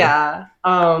saying here. Yeah.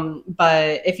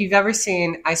 But if you've ever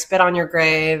seen I Spit on Your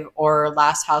Grave or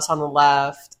Last House on the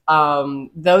Left,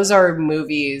 those are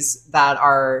movies that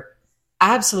are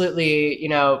absolutely,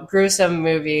 gruesome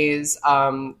movies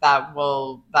that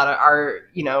are,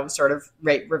 sort of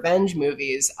rape revenge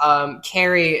movies.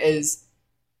 Carrie's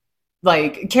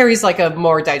like a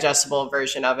more digestible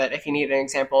version of it, if you need an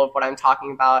example of what I'm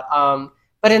talking about.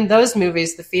 But in those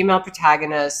movies, the female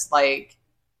protagonist,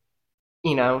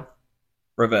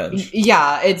 revenge.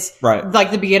 Yeah, it's right.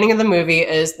 Like the beginning of the movie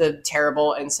is the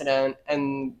terrible incident,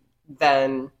 and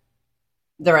then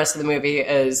the rest of the movie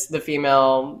is the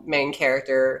female main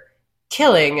character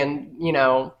killing and,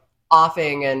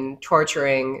 offing and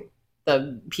torturing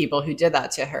the people who did that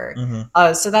to her.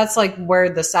 Mm-hmm. So that's like where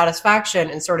the satisfaction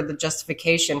and sort of the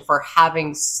justification for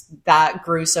having that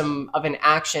gruesome of an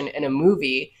action in a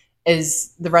movie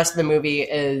is the rest of the movie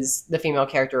is the female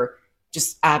character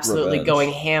just absolutely revenge.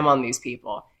 Going ham on these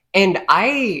people. And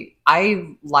I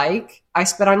like I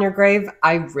Spit on Your Grave.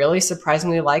 I really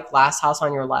surprisingly like Last House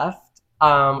on Your Left,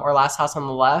 or Last House on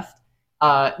the Left.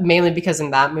 Mainly because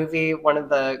in that movie, one of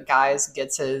the guys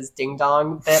gets his ding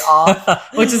dong bit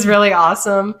off, which is really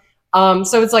awesome.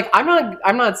 So it's like,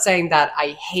 I'm not saying that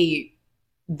I hate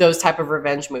those type of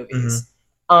revenge movies.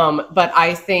 But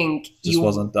I think Just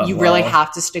wasn't done you really well.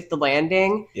 have to stick the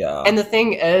landing. Yeah. And the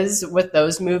thing is, with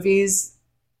those movies,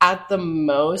 at the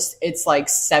most, it's like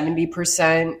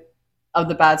 70% of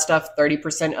the bad stuff,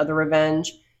 30% of the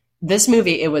revenge. This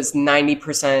movie, it was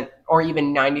 90% or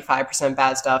even 95%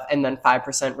 bad stuff, and then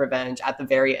 5% revenge at the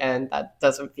very end. That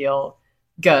doesn't feel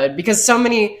good because so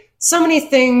many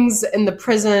things in the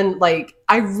prison. Like,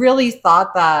 I really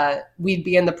thought that we'd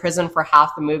be in the prison for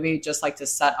half the movie, just like to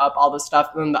set up all the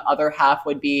stuff, and then the other half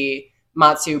would be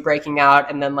Matsu breaking out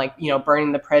and then, like, you know,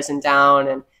 burning the prison down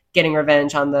and getting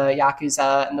revenge on the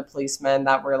Yakuza and the policemen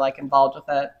that were like involved with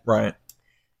it. Right.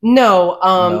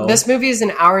 No, this movie is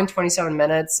an hour and 27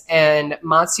 minutes, and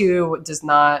Matsu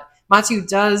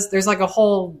does, there's like a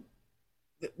whole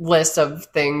list of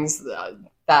things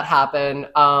that happen,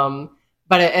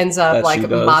 but it ends up That like she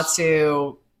does.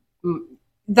 Matsu,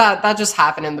 that just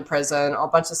happened in the prison, a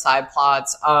bunch of side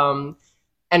plots, and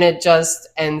it just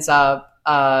ends up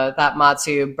that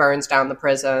Matsu burns down the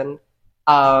prison,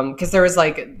 because there's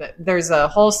a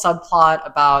whole subplot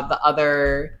about the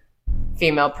other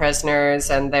female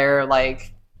prisoners, and they're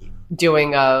like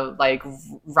doing a like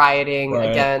rioting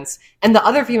against, and the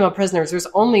other female prisoners, there's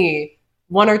only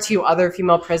one or two other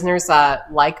female prisoners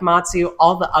that like Matsu.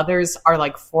 All the others are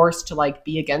like forced to like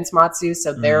be against Matsu,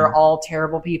 so they're all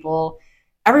terrible people.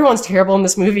 Everyone's terrible in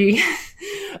this movie.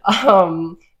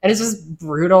 And it's just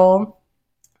brutal.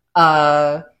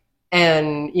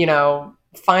 And you know,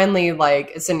 finally,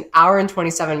 like, it's an hour and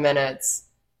 27 minutes,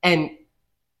 and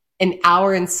an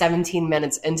hour and 17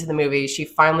 minutes into the movie, she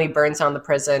finally burns down the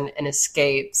prison and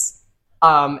escapes,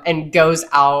 and goes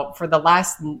out for the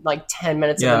last like 10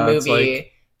 minutes of the movie.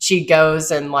 Like, she goes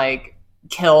and like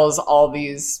kills all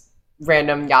these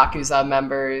random Yakuza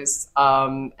members.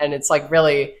 And it's like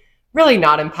really, really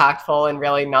not impactful and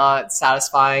really not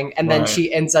satisfying. And then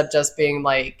she ends up just being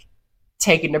like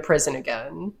taken to prison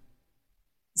again.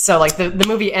 So, like, the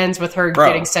movie ends with her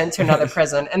getting sent to another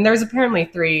prison. And there's apparently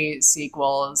 3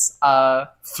 sequels.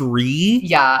 3?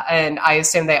 Yeah, and I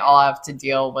assume they all have to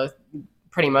deal with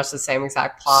pretty much the same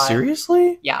exact plot.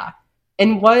 Seriously? Yeah.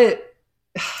 And what...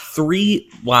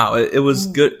 3? Wow, it was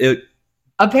good.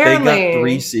 Apparently... They got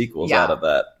 3 sequels out of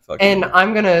that. And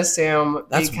I'm going to assume...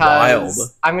 That's wild.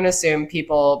 I'm going to assume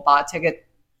people bought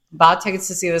tickets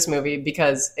to see this movie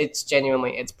because it's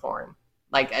porn.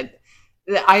 Like...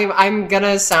 I'm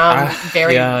gonna sound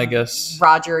very I guess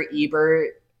Roger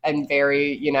Ebert and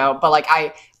very, you know, but like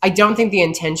I don't think the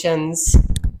intentions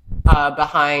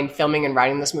behind filming and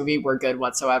writing this movie were good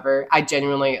whatsoever. I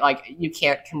genuinely, like, you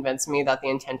can't convince me that the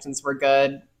intentions were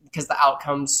good because the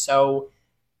outcome's so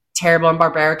terrible and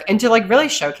barbaric. And to like really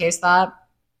showcase that,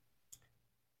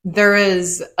 there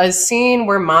is a scene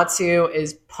where Matsu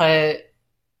is put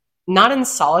not in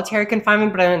solitary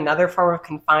confinement, but in another form of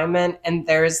confinement, and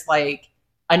there's like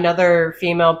another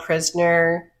female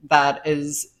prisoner that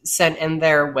is sent in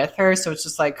there with her. So it's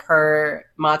just like her,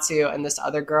 Matsu, and this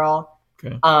other girl.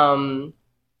 Okay.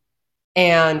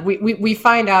 And we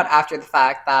find out after the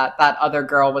fact that that other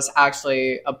girl was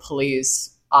actually a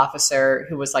police officer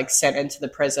who was like sent into the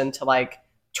prison to like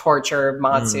torture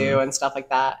Matsu and stuff like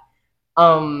that.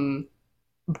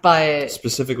 But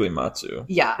specifically Matsu.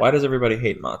 Yeah. Why does everybody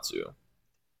hate Matsu?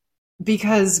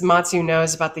 Because Matsu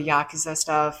knows about the Yakuza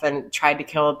stuff and tried to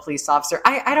kill a police officer.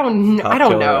 I don't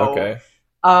know. Okay.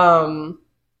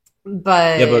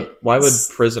 But yeah, but why would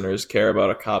prisoners care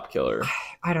about a cop killer?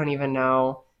 I don't even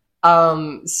know.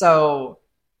 So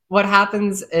what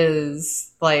happens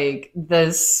is like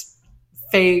this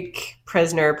fake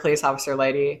prisoner police officer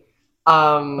lady.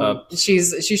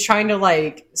 She's trying to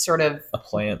like sort of a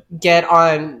plant get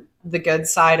on the good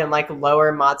side and like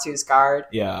lower Matsu's guard.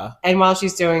 Yeah. And while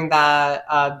she's doing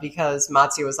that, because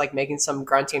Matsu was like making some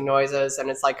grunting noises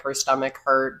and it's like her stomach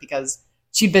hurt because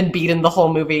she'd been beaten the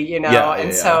whole movie, you know?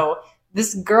 Yeah, so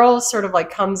this girl sort of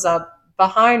like comes up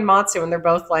behind Matsu and they're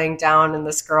both laying down and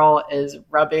this girl is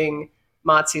rubbing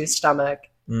Matsu's stomach.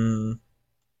 And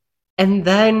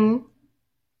then,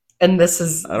 and this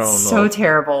is so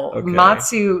terrible,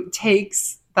 Matsu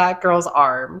takes that girl's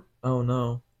arm. Oh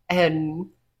no. And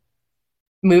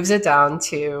moves it down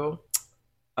to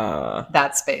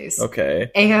that space.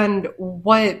 Okay. And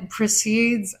what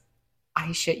proceeds,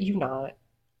 I shit you not.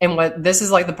 And what this is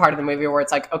like the part of the movie where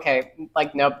it's like, okay,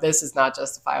 like, nope, this is not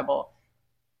justifiable.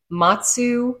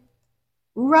 Matsu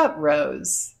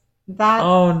rut-rose that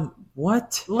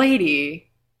what lady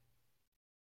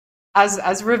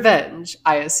as revenge,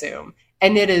 I assume.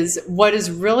 And it is what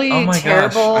is really oh my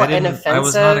terrible gosh, and offensive. I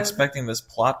was not expecting this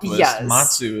plot twist. Yes.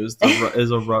 Matsu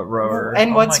is a rut rower.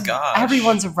 And oh my gosh.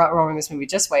 everyone's a rut rower in this movie.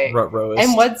 Just wait. Rut rower.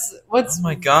 And what's oh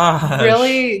my gosh.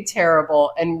 really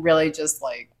terrible and really just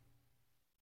like,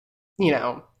 you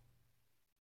know,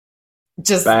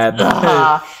 just bad.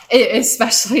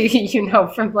 Especially, you know,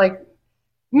 from like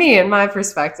me and my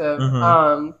perspective,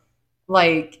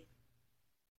 like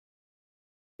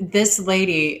this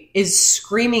lady is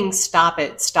screaming, stop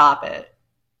it,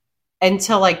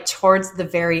 until like towards the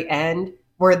very end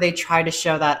where they try to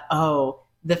show that, oh,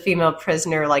 the female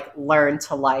prisoner like learned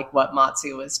to like what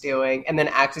Matsu was doing and then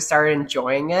actually started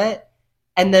enjoying it.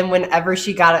 And then whenever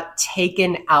she got it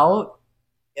taken out,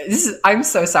 I'm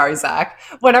so sorry, Zach.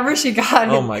 Whenever she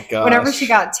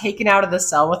got taken out of the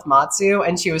cell with Matsu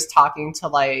and she was talking to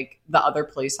like the other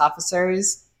police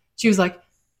officers, she was like,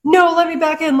 no, let me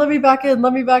back in. I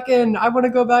want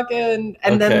to go back in.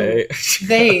 And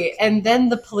then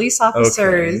the police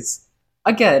officers,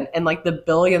 again, and like the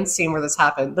billionth scene where this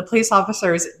happened, the police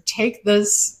officers take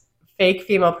this fake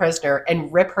female prisoner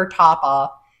and rip her top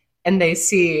off. And they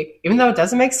see, even though it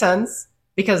doesn't make sense,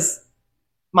 because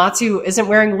Matsu isn't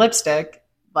wearing lipstick,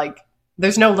 like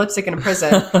there's no lipstick in a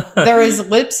prison. There is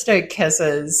lipstick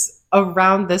kisses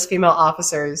around this female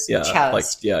officer's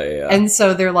chest. And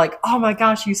so they're like, oh my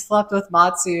gosh, you slept with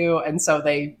Matsu. And so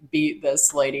they beat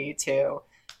this lady too.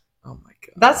 Oh my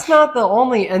god. That's not the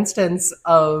only instance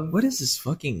of... What is this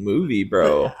fucking movie,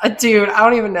 bro? Dude, I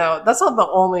don't even know. That's not the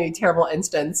only terrible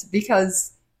instance,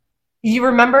 because you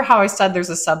remember how I said there's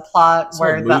a subplot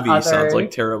where the other... sounds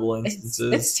like terrible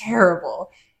instances. It's terrible.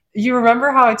 You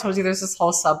remember how I told you there's this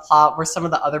whole subplot where some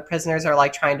of the other prisoners are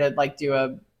like trying to like do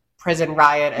a prison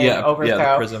riot and overthrow.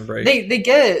 Yeah, the prison break. They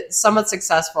get somewhat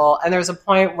successful, and there's a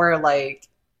point where like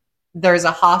there's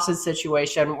a hostage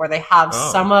situation where they have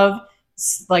some of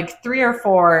like 3 or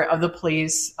 4 of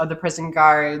the prison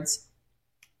guards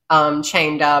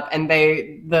chained up, and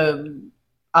the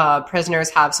prisoners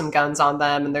have some guns on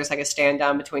them, and there's like a stand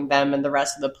down between them and the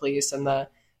rest of the police and the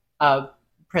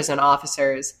prison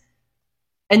officers.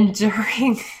 And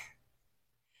during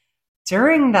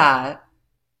that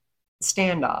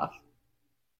standoff,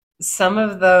 some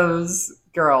of those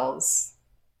girls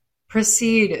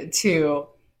proceed to,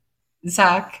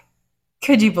 Zach,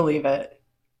 could you believe it?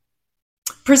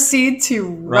 Proceed to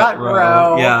rut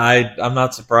row. Yeah, I'm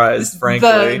not surprised,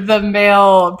 frankly. The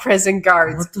male prison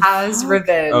guards as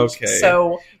revenge. Okay.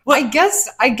 So I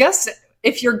guess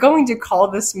if you're going to call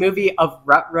this movie a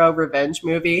rut row revenge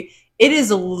movie, it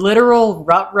is a literal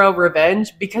rut row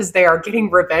revenge, because they are getting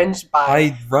revenge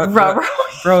by rut row.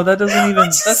 Bro, that doesn't even.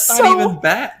 That's not even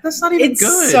bad. That's not even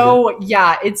good. So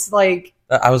yeah, it's like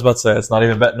I was about to say it's not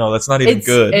even bad. No, that's not even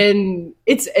good. And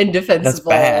it's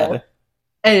indefensible. That's bad.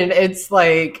 And it's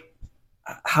like,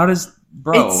 how does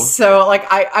It's so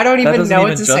like I don't even know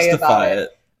what to say about it.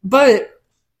 But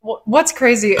what's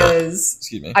crazy is,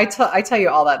 excuse me, I tell you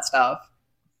all that stuff.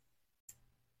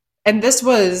 And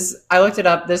I looked it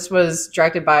up. This was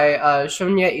directed by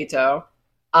Shonya Ito,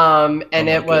 and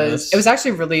it was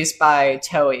actually released by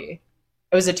Toei.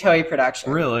 It was a Toei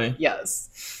production. Really?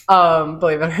 Yes.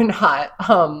 Believe it or not.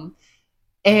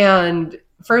 And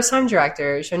first time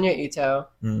director Shonya Ito.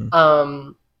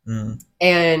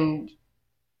 And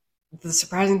the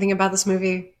surprising thing about this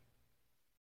movie,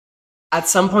 at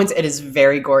some points, it is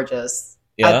very gorgeous.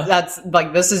 Yeah, that's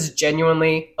like, this is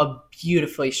genuinely a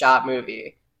beautifully shot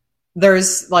movie.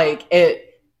 There's like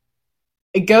it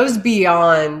goes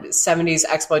beyond 70s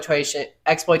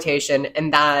exploitation,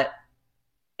 and that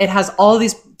it has all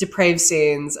these depraved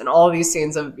scenes and all these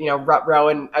scenes of, you know, rut row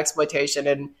and exploitation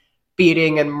and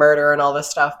beating and murder and all this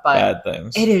stuff, but bad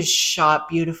things. It is shot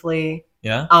beautifully.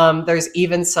 Yeah. There's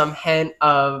even some hint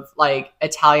of like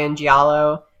Italian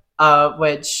giallo,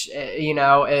 which, you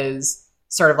know, is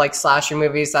sort of like slasher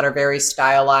movies that are very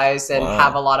stylized and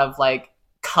have a lot of like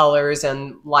colors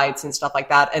and lights and stuff like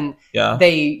that, and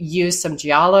they use some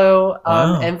giallo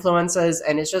influences,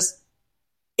 and it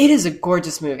is a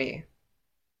gorgeous movie.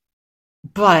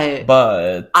 But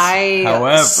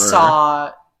I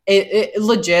saw it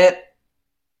legit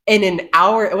in an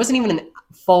hour. It wasn't even a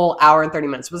full hour and 30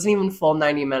 minutes. It wasn't even full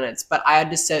 90 minutes, but I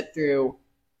had to sit through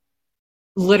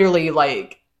literally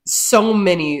like so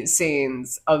many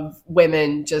scenes of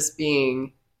women just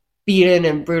being beaten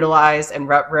and brutalized and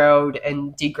rut-rowed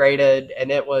and degraded,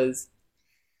 and it was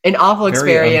an awful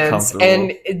experience.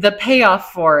 And the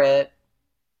payoff for it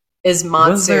is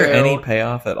Matsu. Was there any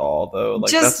payoff at all, though?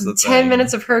 Like, just that's 10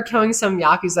 minutes of her killing some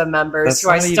Yakuza members who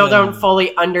I still don't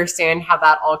fully understand how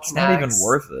that all connects. It's not even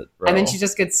worth it, bro. And then she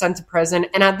just gets sent to prison.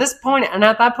 And at that point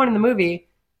in the movie,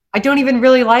 I don't even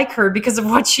really like her because of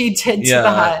what she did to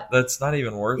that. That's not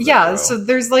even worth it. Yeah, so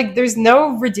there's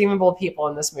no redeemable people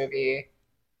in this movie.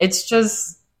 It's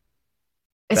just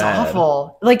it's bad.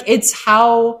 awful. Like it's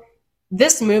how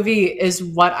this movie is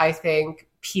what I think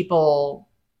people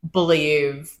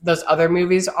believe those other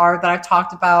movies are that I've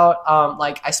talked about.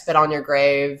 Like I Spit on Your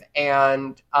Grave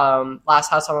and Last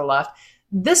House on the Left.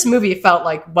 This movie felt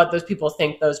like what those people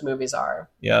think those movies are.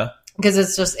 Yeah. Because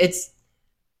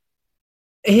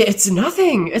it's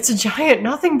nothing. It's a giant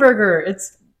nothing burger.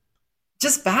 It's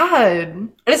just bad.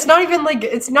 And it's not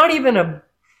even a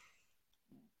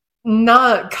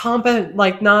not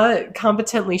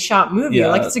competently shot movie. Yeah.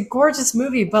 Like it's a gorgeous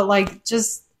movie, but like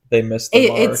just they missed the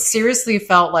mark. It seriously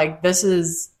felt like this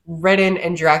is written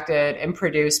and directed and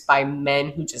produced by men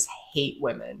who just hate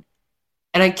women.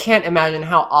 And I can't imagine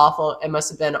how awful it must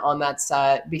have been on that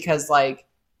set because like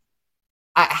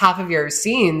at half of your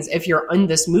scenes, if you're in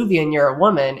this movie and you're a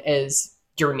woman, is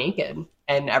you're naked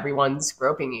and everyone's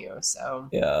groping you. So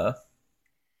yeah,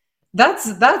 that's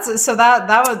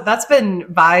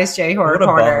been Vi's J Horror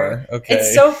Corner. Okay,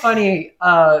 it's so funny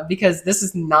because this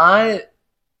is not.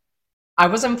 I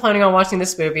wasn't planning on watching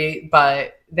this movie,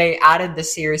 but they added the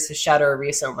series to Shudder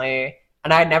recently,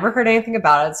 and I had never heard anything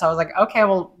about it. So I was like, okay,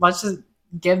 well, let's just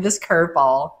give this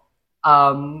curveball.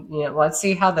 Let's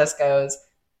see how this goes.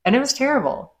 And it was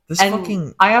terrible.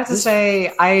 I have to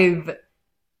say, I've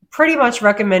pretty much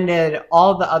recommended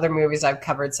all the other movies I've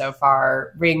covered so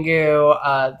far.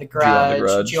 Ringu, The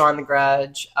Grudge, Jew on the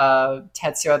Grudge,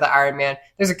 Tetsuo the Iron Man.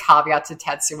 There's a caveat to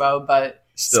Tetsuo, but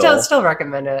still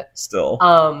recommend it. Still.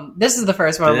 This is the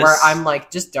first one where I'm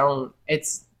like, just don't.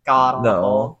 It's god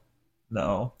awful.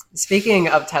 No. Speaking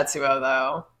of Tetsuo,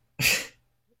 though,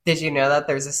 did you know that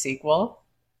there's a sequel?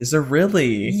 Is there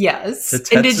really? Yes.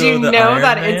 And did you know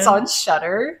that it's on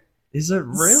Shudder? Is it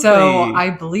really? So I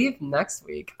believe next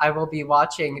week I will be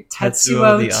watching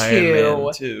Tetsuo the 2, Iron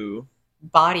Man 2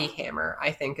 Body Hammer, I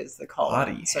think is the call.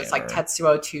 So it's like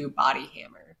Tetsuo 2 Body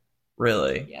Hammer.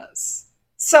 Really? Yes.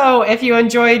 So if you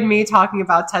enjoyed me talking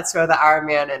about Tetsuo the Iron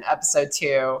Man in episode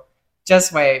 2,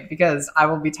 just wait because I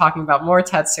will be talking about more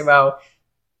Tetsuo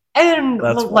and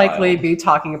will likely be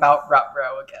talking about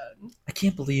Rut-Row again. I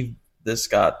can't believe this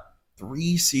got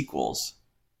 3 sequels.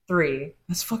 3.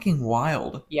 That's fucking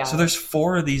wild. Yeah. So there's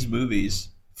 4 of these movies.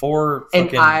 4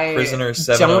 fucking Prisoner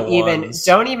 701s.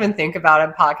 Don't even think about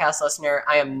it, podcast listener.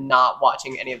 I am not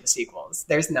watching any of the sequels.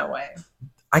 There's no way.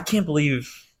 I can't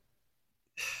believe.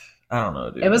 I don't know,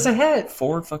 dude. It was a hit.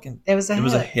 4 fucking. It was a hit. It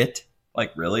was a hit.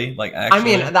 Like really? Like actually. I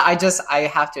mean, I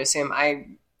have to assume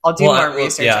I'll do more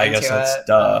research. Yeah, I guess that's it,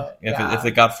 duh. But, if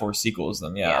it got 4 sequels,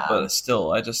 then yeah. But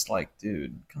still, I just like,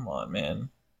 dude, come on, man.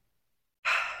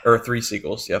 Or 3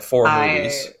 sequels, 4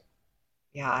 movies.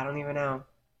 Yeah, I don't even know.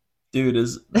 Dude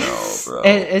is no, bro.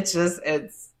 It's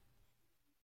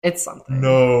something.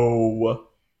 No.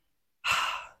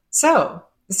 So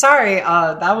sorry.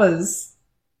 That was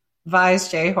Vi's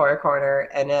J Horror Corner,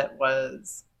 and it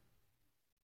was.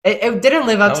 It didn't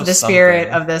live up to the spirit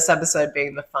of this episode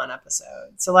being the fun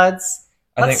episode. So let's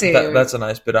see. That's a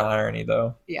nice bit of irony,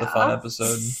 though. Yeah. The fun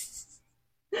episode.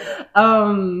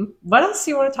 What else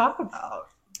do you want to talk about?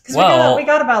 Because we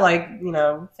got about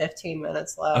 15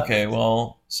 minutes left. Okay,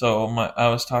 well, so I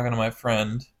was talking to my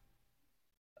friend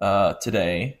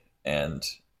today, and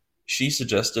she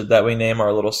suggested that we name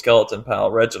our little skeleton pal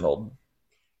Reginald.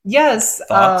 Yes.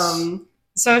 Thoughts?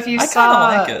 So if you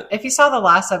saw the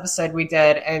last episode we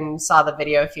did and saw the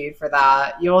video feed for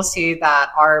that, you will see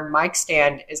that our mic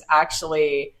stand is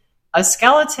actually a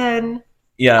skeleton.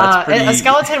 Yeah, a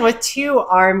skeleton with 2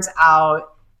 arms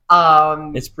out.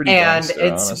 It's pretty and gangster,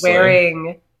 it's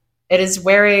honestly. It is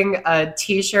wearing a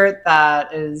t-shirt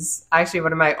that is actually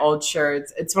one of my old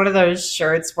shirts. It's one of those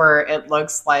shirts where it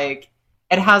looks like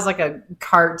it has like a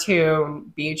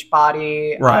cartoon beach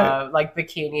body, right. Like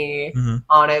bikini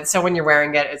on it. So when you're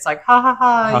wearing it, it's like, ha ha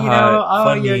ha,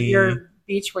 funny. you're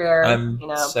beachwear. I'm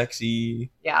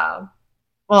sexy. Yeah.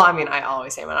 Well, I mean, I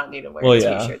always say I don't need to wear a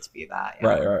t-shirt to be that. Yeah.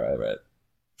 Right.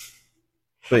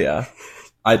 But yeah,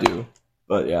 I do.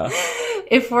 But yeah.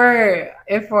 If we're,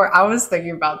 I was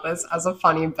thinking about this as a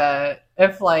funny bit.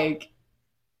 If like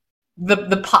the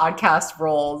podcast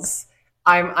rolls,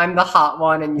 I'm the hot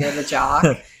one and you're the jock.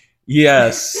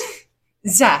 Yes.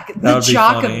 Zach, the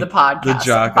jock of the podcast. The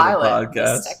jock Violet, of the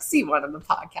podcast. The sexy one of the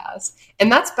podcast.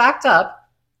 And that's backed up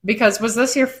because was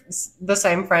this the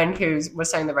same friend who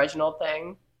was saying the Reginald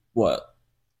thing? What?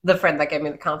 The friend that gave me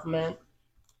the compliment?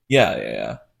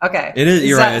 Yeah. Okay. It is,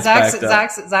 you're right, it's backed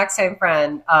up. Zach's same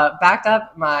friend backed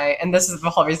up and this is the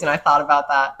whole reason I thought about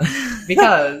that.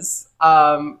 Because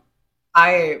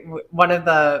one of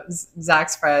the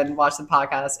Zach's friend watched the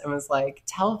podcast and was like,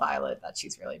 "Tell Violet that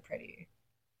she's really pretty."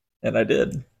 And I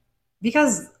did.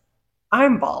 Because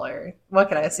I'm baller. What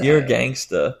can I say? You're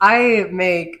gangsta. I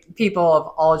make people of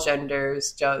all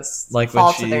genders just like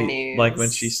fall when to their knees. Like when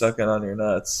she's sucking on your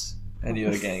nuts and you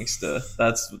a gangsta.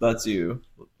 That's you.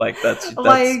 That's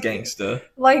gangsta.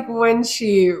 Like when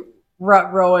she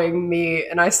rut-rowing me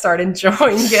and I start enjoying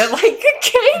it like a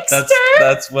gangster.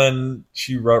 That's when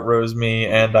she rut-rows me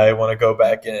and I want to go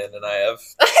back in and I have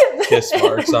kiss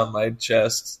marks on my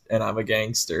chest and I'm a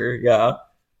gangster. Yeah.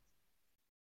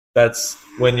 That's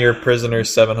when you're prisoner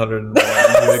 701.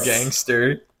 You're a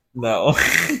gangster. No.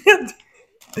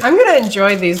 I'm gonna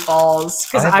enjoy these balls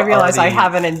because I realize I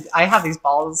have these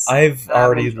balls. I've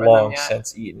already long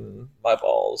since eaten my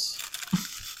balls.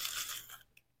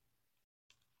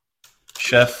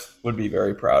 Chef would be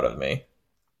very proud of me.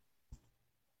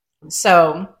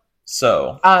 So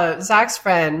Zach's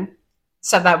friend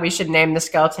said that we should name the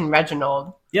skeleton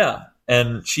Reginald. Yeah,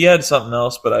 and she had something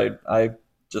else, but I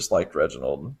just liked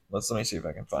Reginald. Let me see if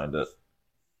I can find it.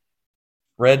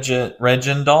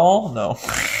 Reginald? No.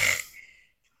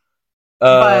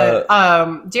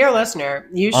 But dear listener,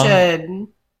 you should.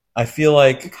 I feel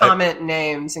like comment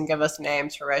names and give us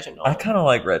names for Reginald. I kind of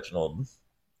like Reginald.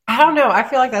 I don't know. I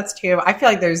feel like that's too. I feel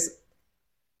like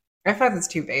that's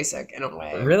too basic in a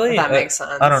way. Really? If that makes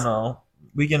sense. I don't know.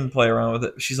 We can play around with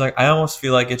it. She's like, I almost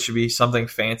feel like it should be something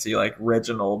fancy, like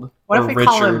Reginald. What or if we Richard.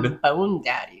 call him Bone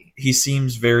Daddy? He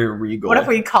seems very regal. What if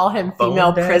we call him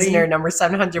female prisoner number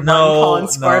 701,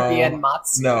 Scorpion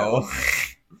Matsu? No.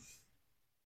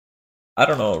 I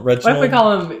don't know. Reginald. What if we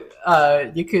call him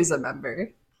Yakuza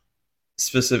member?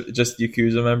 Specific, just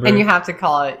Yakuza member? And you have to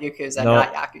call it Yakuza,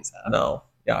 not Yakuza. No.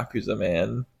 Yakuza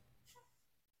man.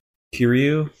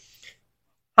 Kiryu?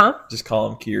 Huh? Just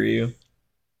call him Kiryu.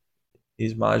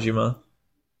 He's Majima.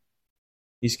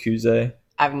 He's Kuze.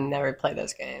 I've never played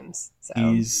those games. So.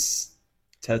 He's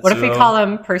Tetsuo. What if we call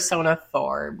him Persona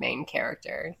 4 main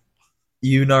character?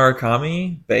 Yu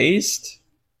Narukami based?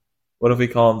 What if we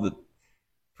call him the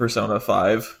Persona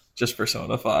 5? Just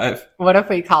Persona 5. What if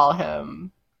we call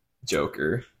him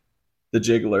Joker? The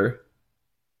Jiggler.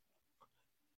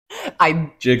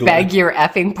 I beg your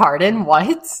effing pardon.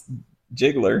 What?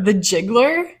 Jiggler. The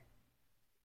Jiggler?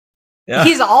 Yeah.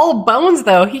 He's all bones,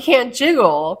 though. He can't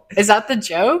jiggle. Is that the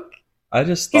joke? I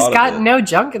just He's got no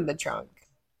junk in the trunk.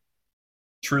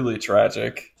 Truly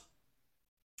tragic.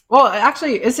 Well,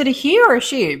 actually, is it a he or a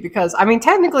she? Because, I mean,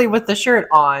 technically with the shirt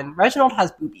on, Reginald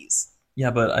has boobies.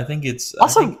 Yeah, but I think it's...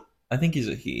 Also, I think he's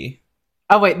a he.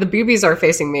 Oh, wait. The boobies are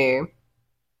facing me.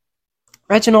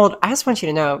 Reginald, I just want you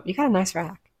to know, you got a nice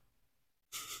rack.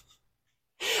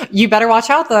 You better watch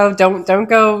out, though. Don't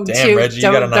go Damn, Reggie, you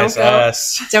got a nice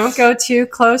ass. Don't go too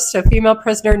close to female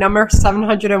prisoner number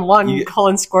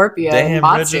 701, Scorpion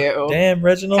Matsu. Damn,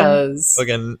 Reginald.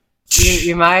 Because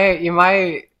you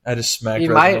might. I just smacked.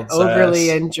 You Reginald's might overly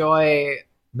ass. enjoy.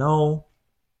 No.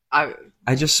 I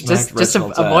just smacked just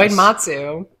avoid ass.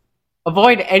 Matsu.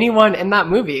 Avoid anyone in that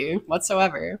movie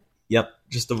whatsoever. Yep,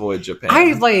 just avoid Japan.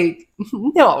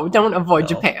 Don't avoid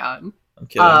Japan. I'm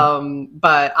kidding.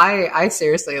 But I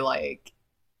seriously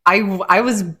I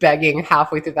was begging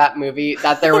halfway through that movie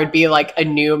that there would be like a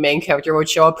new main character would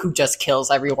show up who just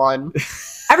kills everyone.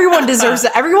 Everyone deserves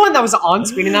it. Everyone that was on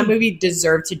screen in that movie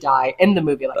deserved to die in the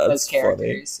movie, like those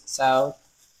characters. Funny. So,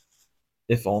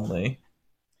 if only.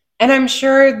 And I'm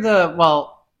sure I'm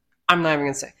not even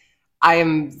gonna say. I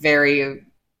am very.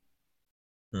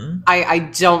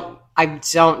 I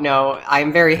don't know.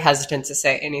 I'm very hesitant to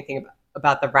say anything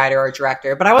about the writer or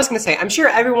director, but I was going to say, I'm sure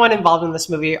everyone involved in this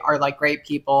movie are like great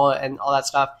people and all that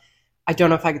stuff. I don't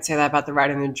know if I could say that about the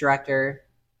writer and the director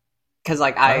because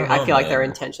I feel like their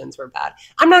intentions were bad.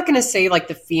 I'm not going to say like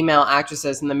the female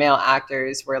actresses and the male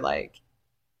actors were like,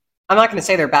 I'm not going to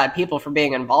say they're bad people for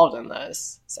being involved in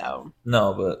this. So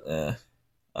no, but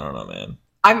I don't know, man.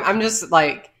 I'm just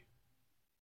like,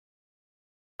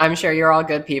 I'm sure you're all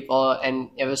good people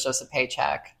and it was just a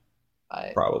paycheck.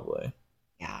 But probably.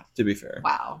 Yeah. To be fair.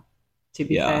 Wow. To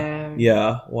be fair.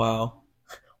 Yeah. Wow.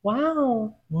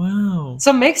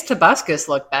 So it makes Tobuscus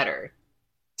look better.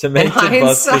 To make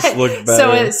Tobuscus look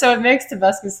better. So it makes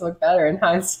Tobuscus look better in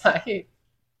hindsight.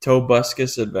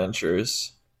 Tobuscus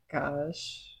Adventures.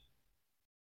 Gosh.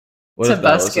 What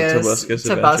Tobuscus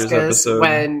episode?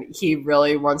 When he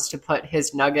really wants to put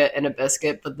his nugget in a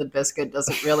biscuit, but the biscuit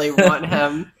doesn't really want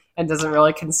him and doesn't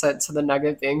really consent to the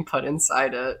nugget being put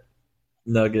inside it.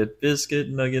 Nugget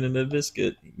in a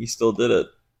biscuit. He still did it,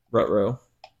 Rutro.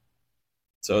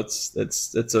 So it's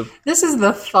a. This is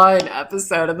the fun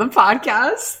episode of the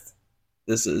podcast.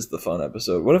 This is the fun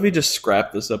episode. What if we just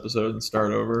scrap this episode and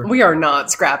start over? We are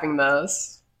not scrapping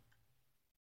this.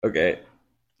 Okay.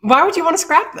 Why would you want to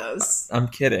scrap this? I'm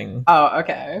kidding. Oh,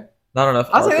 okay. Not enough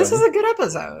Arkham. I was like, this is a good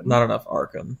episode. Not enough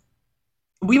Arkham.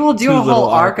 We will do a whole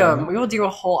Arkham. We will do a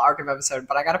whole Arkham episode,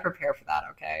 but I gotta prepare for that,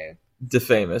 okay?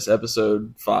 Defamous,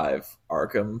 episode 5,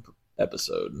 Arkham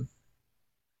episode.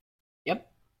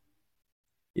 Yep.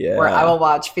 Yeah. Where I will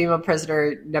watch Female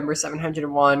Prisoner number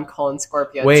 701,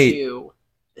 Scorpio 2.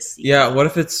 Yeah, what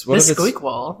if it's... What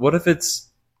if it's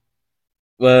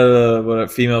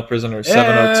Female Prisoner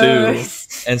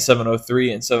 702 and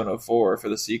 703 and 704 for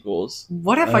the sequels?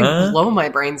 What if I blow my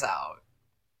brains out?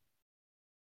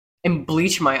 And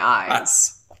bleach my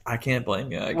eyes? I can't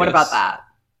blame you, I guess. What about that?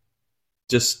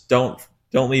 Just don't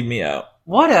leave me out.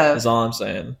 What if... That's all I'm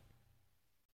saying.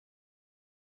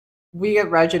 We get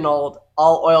Reginald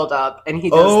all oiled up, and he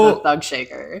does the thug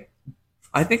shaker.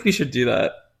 I think we should do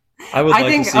that. I would like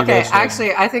to see Reginald.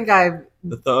 Actually, I think I've...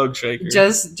 The thug shaker.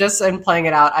 Just in playing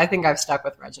it out, I think I've stuck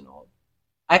with Reginald.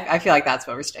 I feel like that's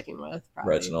what we're sticking with. Probably.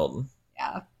 Reginald.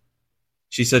 Yeah.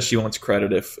 She said she wants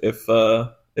credit if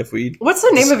we... What's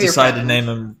the name of your decide friend? to name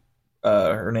him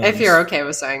her name. If you're okay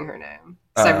with saying her name.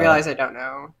 Because I realize I don't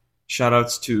know.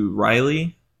 Shout-outs to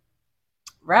Riley.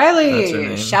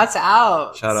 Riley! Shouts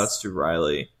out. Shout-outs to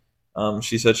Riley.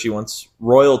 She said she wants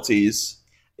royalties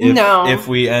if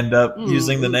we end up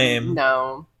using the name.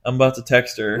 No. I'm about to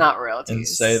text her. Not royalties. And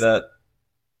say that...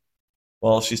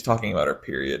 Well, she's talking about her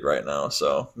period right now,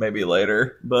 so maybe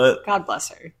later. But God bless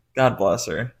her. God bless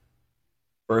her.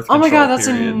 Birth oh my god, that's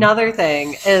period. another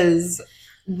thing. Is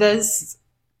this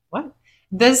what?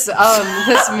 This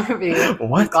movie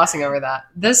what? I'm glossing over that.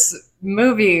 This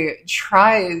movie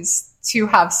tries to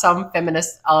have some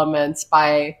feminist elements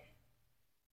by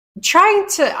trying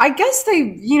to I guess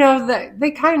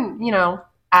they kind of,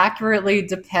 accurately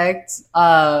depict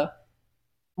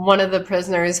one of the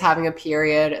prisoners having a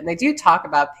period, and they do talk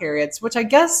about periods, which I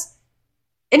guess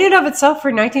in and of itself for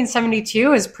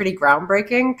 1972 is pretty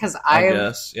groundbreaking because I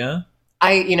guess, yeah.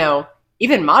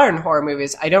 Even modern horror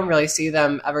movies, I don't really see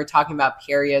them ever talking about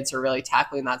periods or really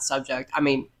tackling that subject. I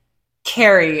mean,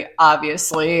 Carrie,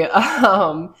 obviously,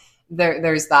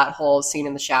 there's that whole scene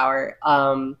in the shower.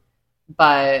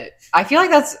 But I feel like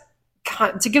that's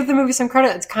to give the movie some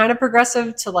credit. It's kind of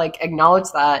progressive to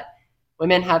acknowledge that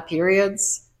women have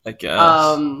periods. I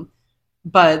guess.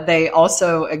 But they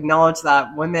also acknowledge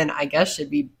that women, I guess,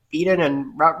 should be beaten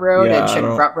and rut-rowed and should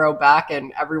rut-row back,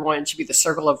 and everyone should be the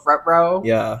circle of rut-row.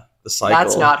 Yeah, the cycle.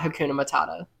 That's not Hakuna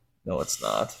Matata. No, it's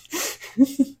not.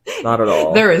 Not at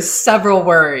all. There is several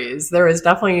worries. There is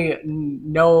definitely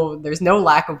there's no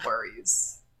lack of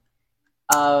worries.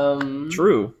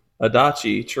 True.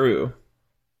 Adachi, true.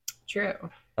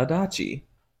 True. Adachi.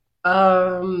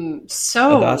 So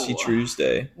Adachi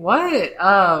Tuesday.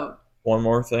 What? One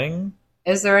more thing?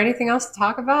 Is there anything else to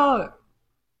talk about?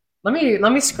 Let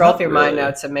me scroll through my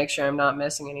notes and make sure I'm not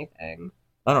missing anything.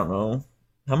 I don't know.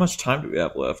 How much time do we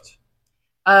have left?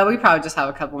 We probably just have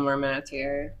a couple more minutes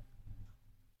here.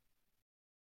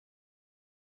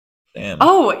 Damn.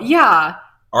 Oh, yeah.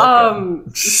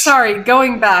 Arkham. Sorry,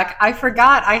 going back. I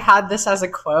forgot I had this as a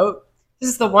quote.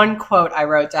 This is the one quote I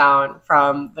wrote down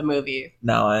from the movie.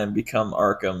 Now I am become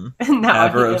Arkham.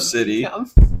 Avro City.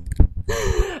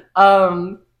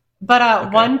 But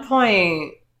at one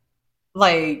point,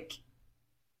 this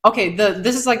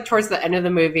is towards the end of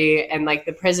the movie, and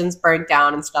the prison's burnt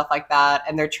down and stuff like that,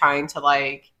 and they're trying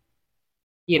to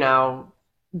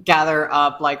gather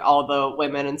up all the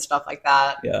women and stuff like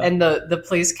that. Yeah. And the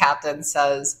police captain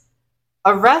says,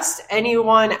 "Arrest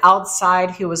anyone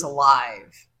outside who is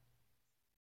alive."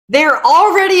 They're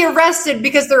already arrested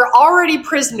because they're already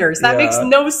prisoners. That makes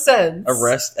no sense.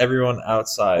 Arrest everyone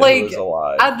outside who is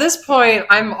alive. At this point,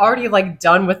 I'm already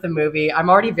done with the movie. I'm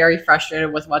already very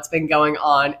frustrated with what's been going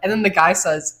on. And then the guy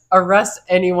says, "Arrest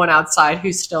anyone outside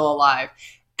who's still alive."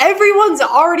 Everyone's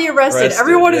already arrested.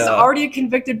 Everyone is already a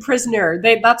convicted prisoner.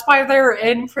 That's why they're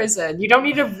in prison. You don't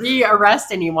need to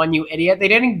re-arrest anyone, you idiot. They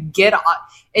didn't get...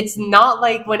 It's not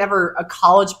like whenever a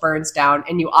college burns down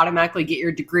and you automatically get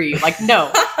your degree.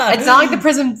 No. It's not like the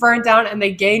prison burned down and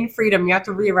they gain freedom. You have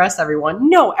to re-arrest everyone.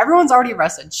 No, everyone's already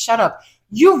arrested. Shut up.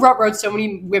 You rut-rode so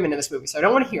many women in this movie, so I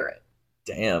don't want to hear it.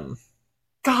 Damn.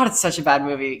 God, it's such a bad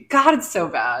movie. God, it's so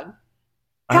bad.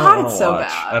 God, it's so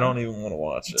bad. I don't even want to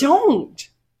watch it. Don't.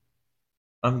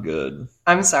 I'm good.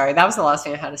 I'm sorry. That was the last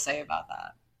thing I had to say about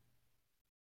that.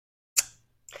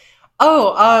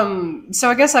 Oh, so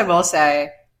I guess I will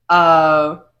say,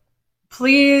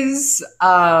 please,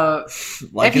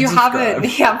 if you haven't,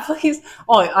 please.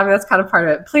 Well, that's kind of part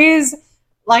of it. Please,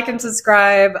 like and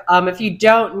subscribe. If you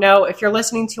don't know, if you're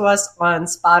listening to us on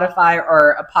Spotify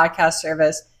or a podcast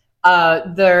service,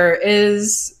 there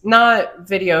is not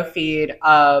video feed,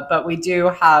 but we do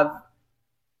have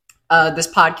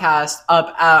this podcast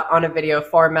up on a video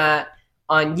format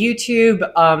on YouTube.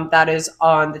 That is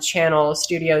on the channel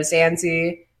Studio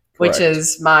Zanzi, which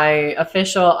is my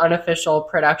official, unofficial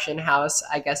production house,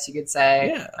 I guess you could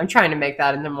say. Yeah. I'm trying to make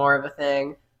that into more of a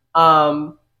thing.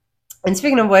 And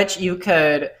speaking of which, you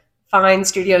could find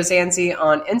Studio Zanzi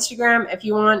on Instagram if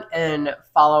you want and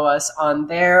follow us on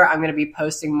there. I'm going to be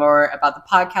posting more about the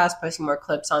podcast, posting more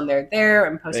clips on there,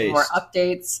 and posting more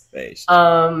updates.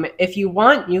 If you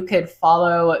want, you could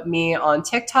follow me on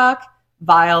TikTok,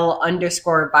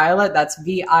 Vile_Violet. That's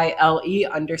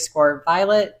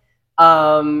VILE_Violet.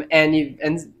 And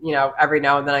you know, every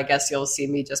now and then I guess you'll see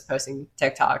me just posting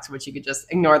TikToks, which you could just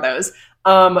ignore those.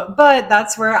 But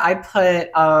that's where I put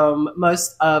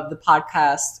most of the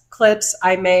podcast clips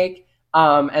I make,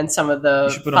 and some of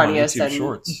the funniest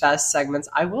and best segments.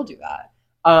 I will do that.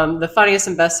 The funniest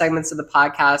and best segments of the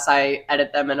podcast, I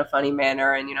edit them in a funny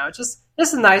manner, and just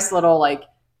a nice little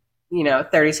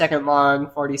 30-second long,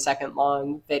 40-second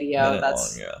long video.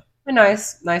 That's a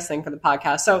nice thing for the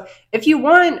podcast. So if you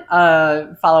want,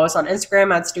 follow us on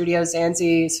Instagram at Studio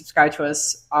Zanzi, subscribe to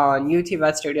us on YouTube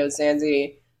at Studio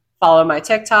Zanzi, follow my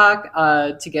TikTok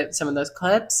to get some of those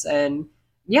clips, and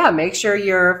make sure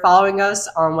you're following us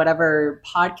on whatever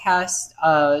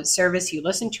podcast service you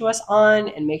listen to us on,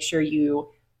 and make sure you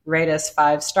rate us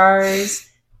 5 stars,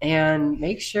 and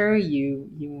make sure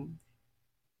you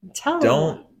tell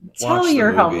your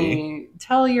homie,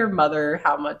 tell your mother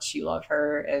how much you love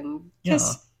her, and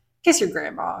kiss your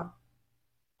grandma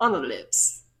on the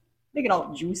lips, make it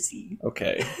all juicy.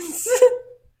 Okay.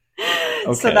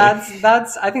 So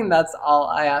that's I think that's all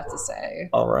I have to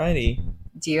say. Alrighty.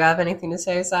 Do you have anything to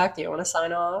say, Zach? Do you want to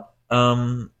sign off?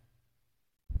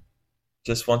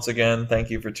 Just once again,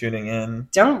 thank you for tuning in.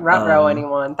 Don't row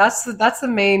anyone. That's the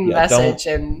main message.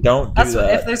 Don't do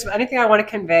that. If there's anything I want to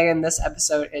convey in this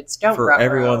episode, it's don't for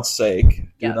everyone's sake.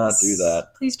 Do not do that.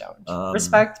 Please don't.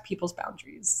 Respect people's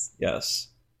boundaries. Yes.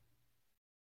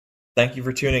 Thank you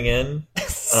for tuning in.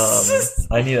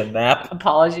 I need a nap.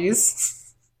 Apologies.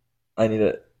 I need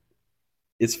it.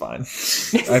 It's fine.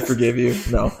 I forgive you.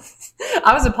 No.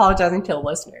 I was apologizing to a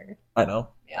listener. I know.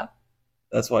 Yeah.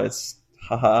 That's why it's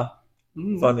haha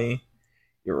funny.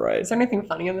 You're right. Is there anything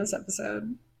funny in this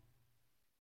episode?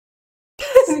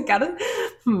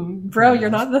 Bro, you're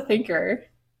not the thinker.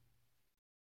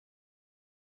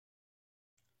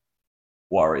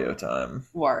 Wario time.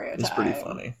 It's pretty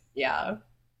funny. Yeah.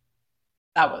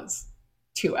 That was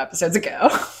 2 episodes ago.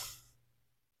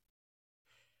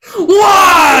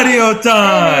 Wario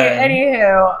time!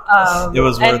 Anywho, it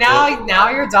was worth it. Now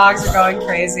your dogs are going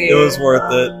crazy. It was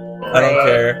worth it. Great.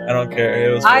 I don't care.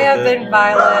 It was worth it. I have been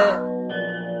Violet.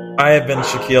 I have been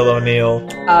Shaquille O'Neal.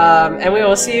 And we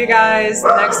will see you guys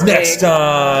next week. Next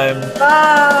time.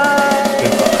 Bye.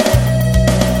 Goodbye.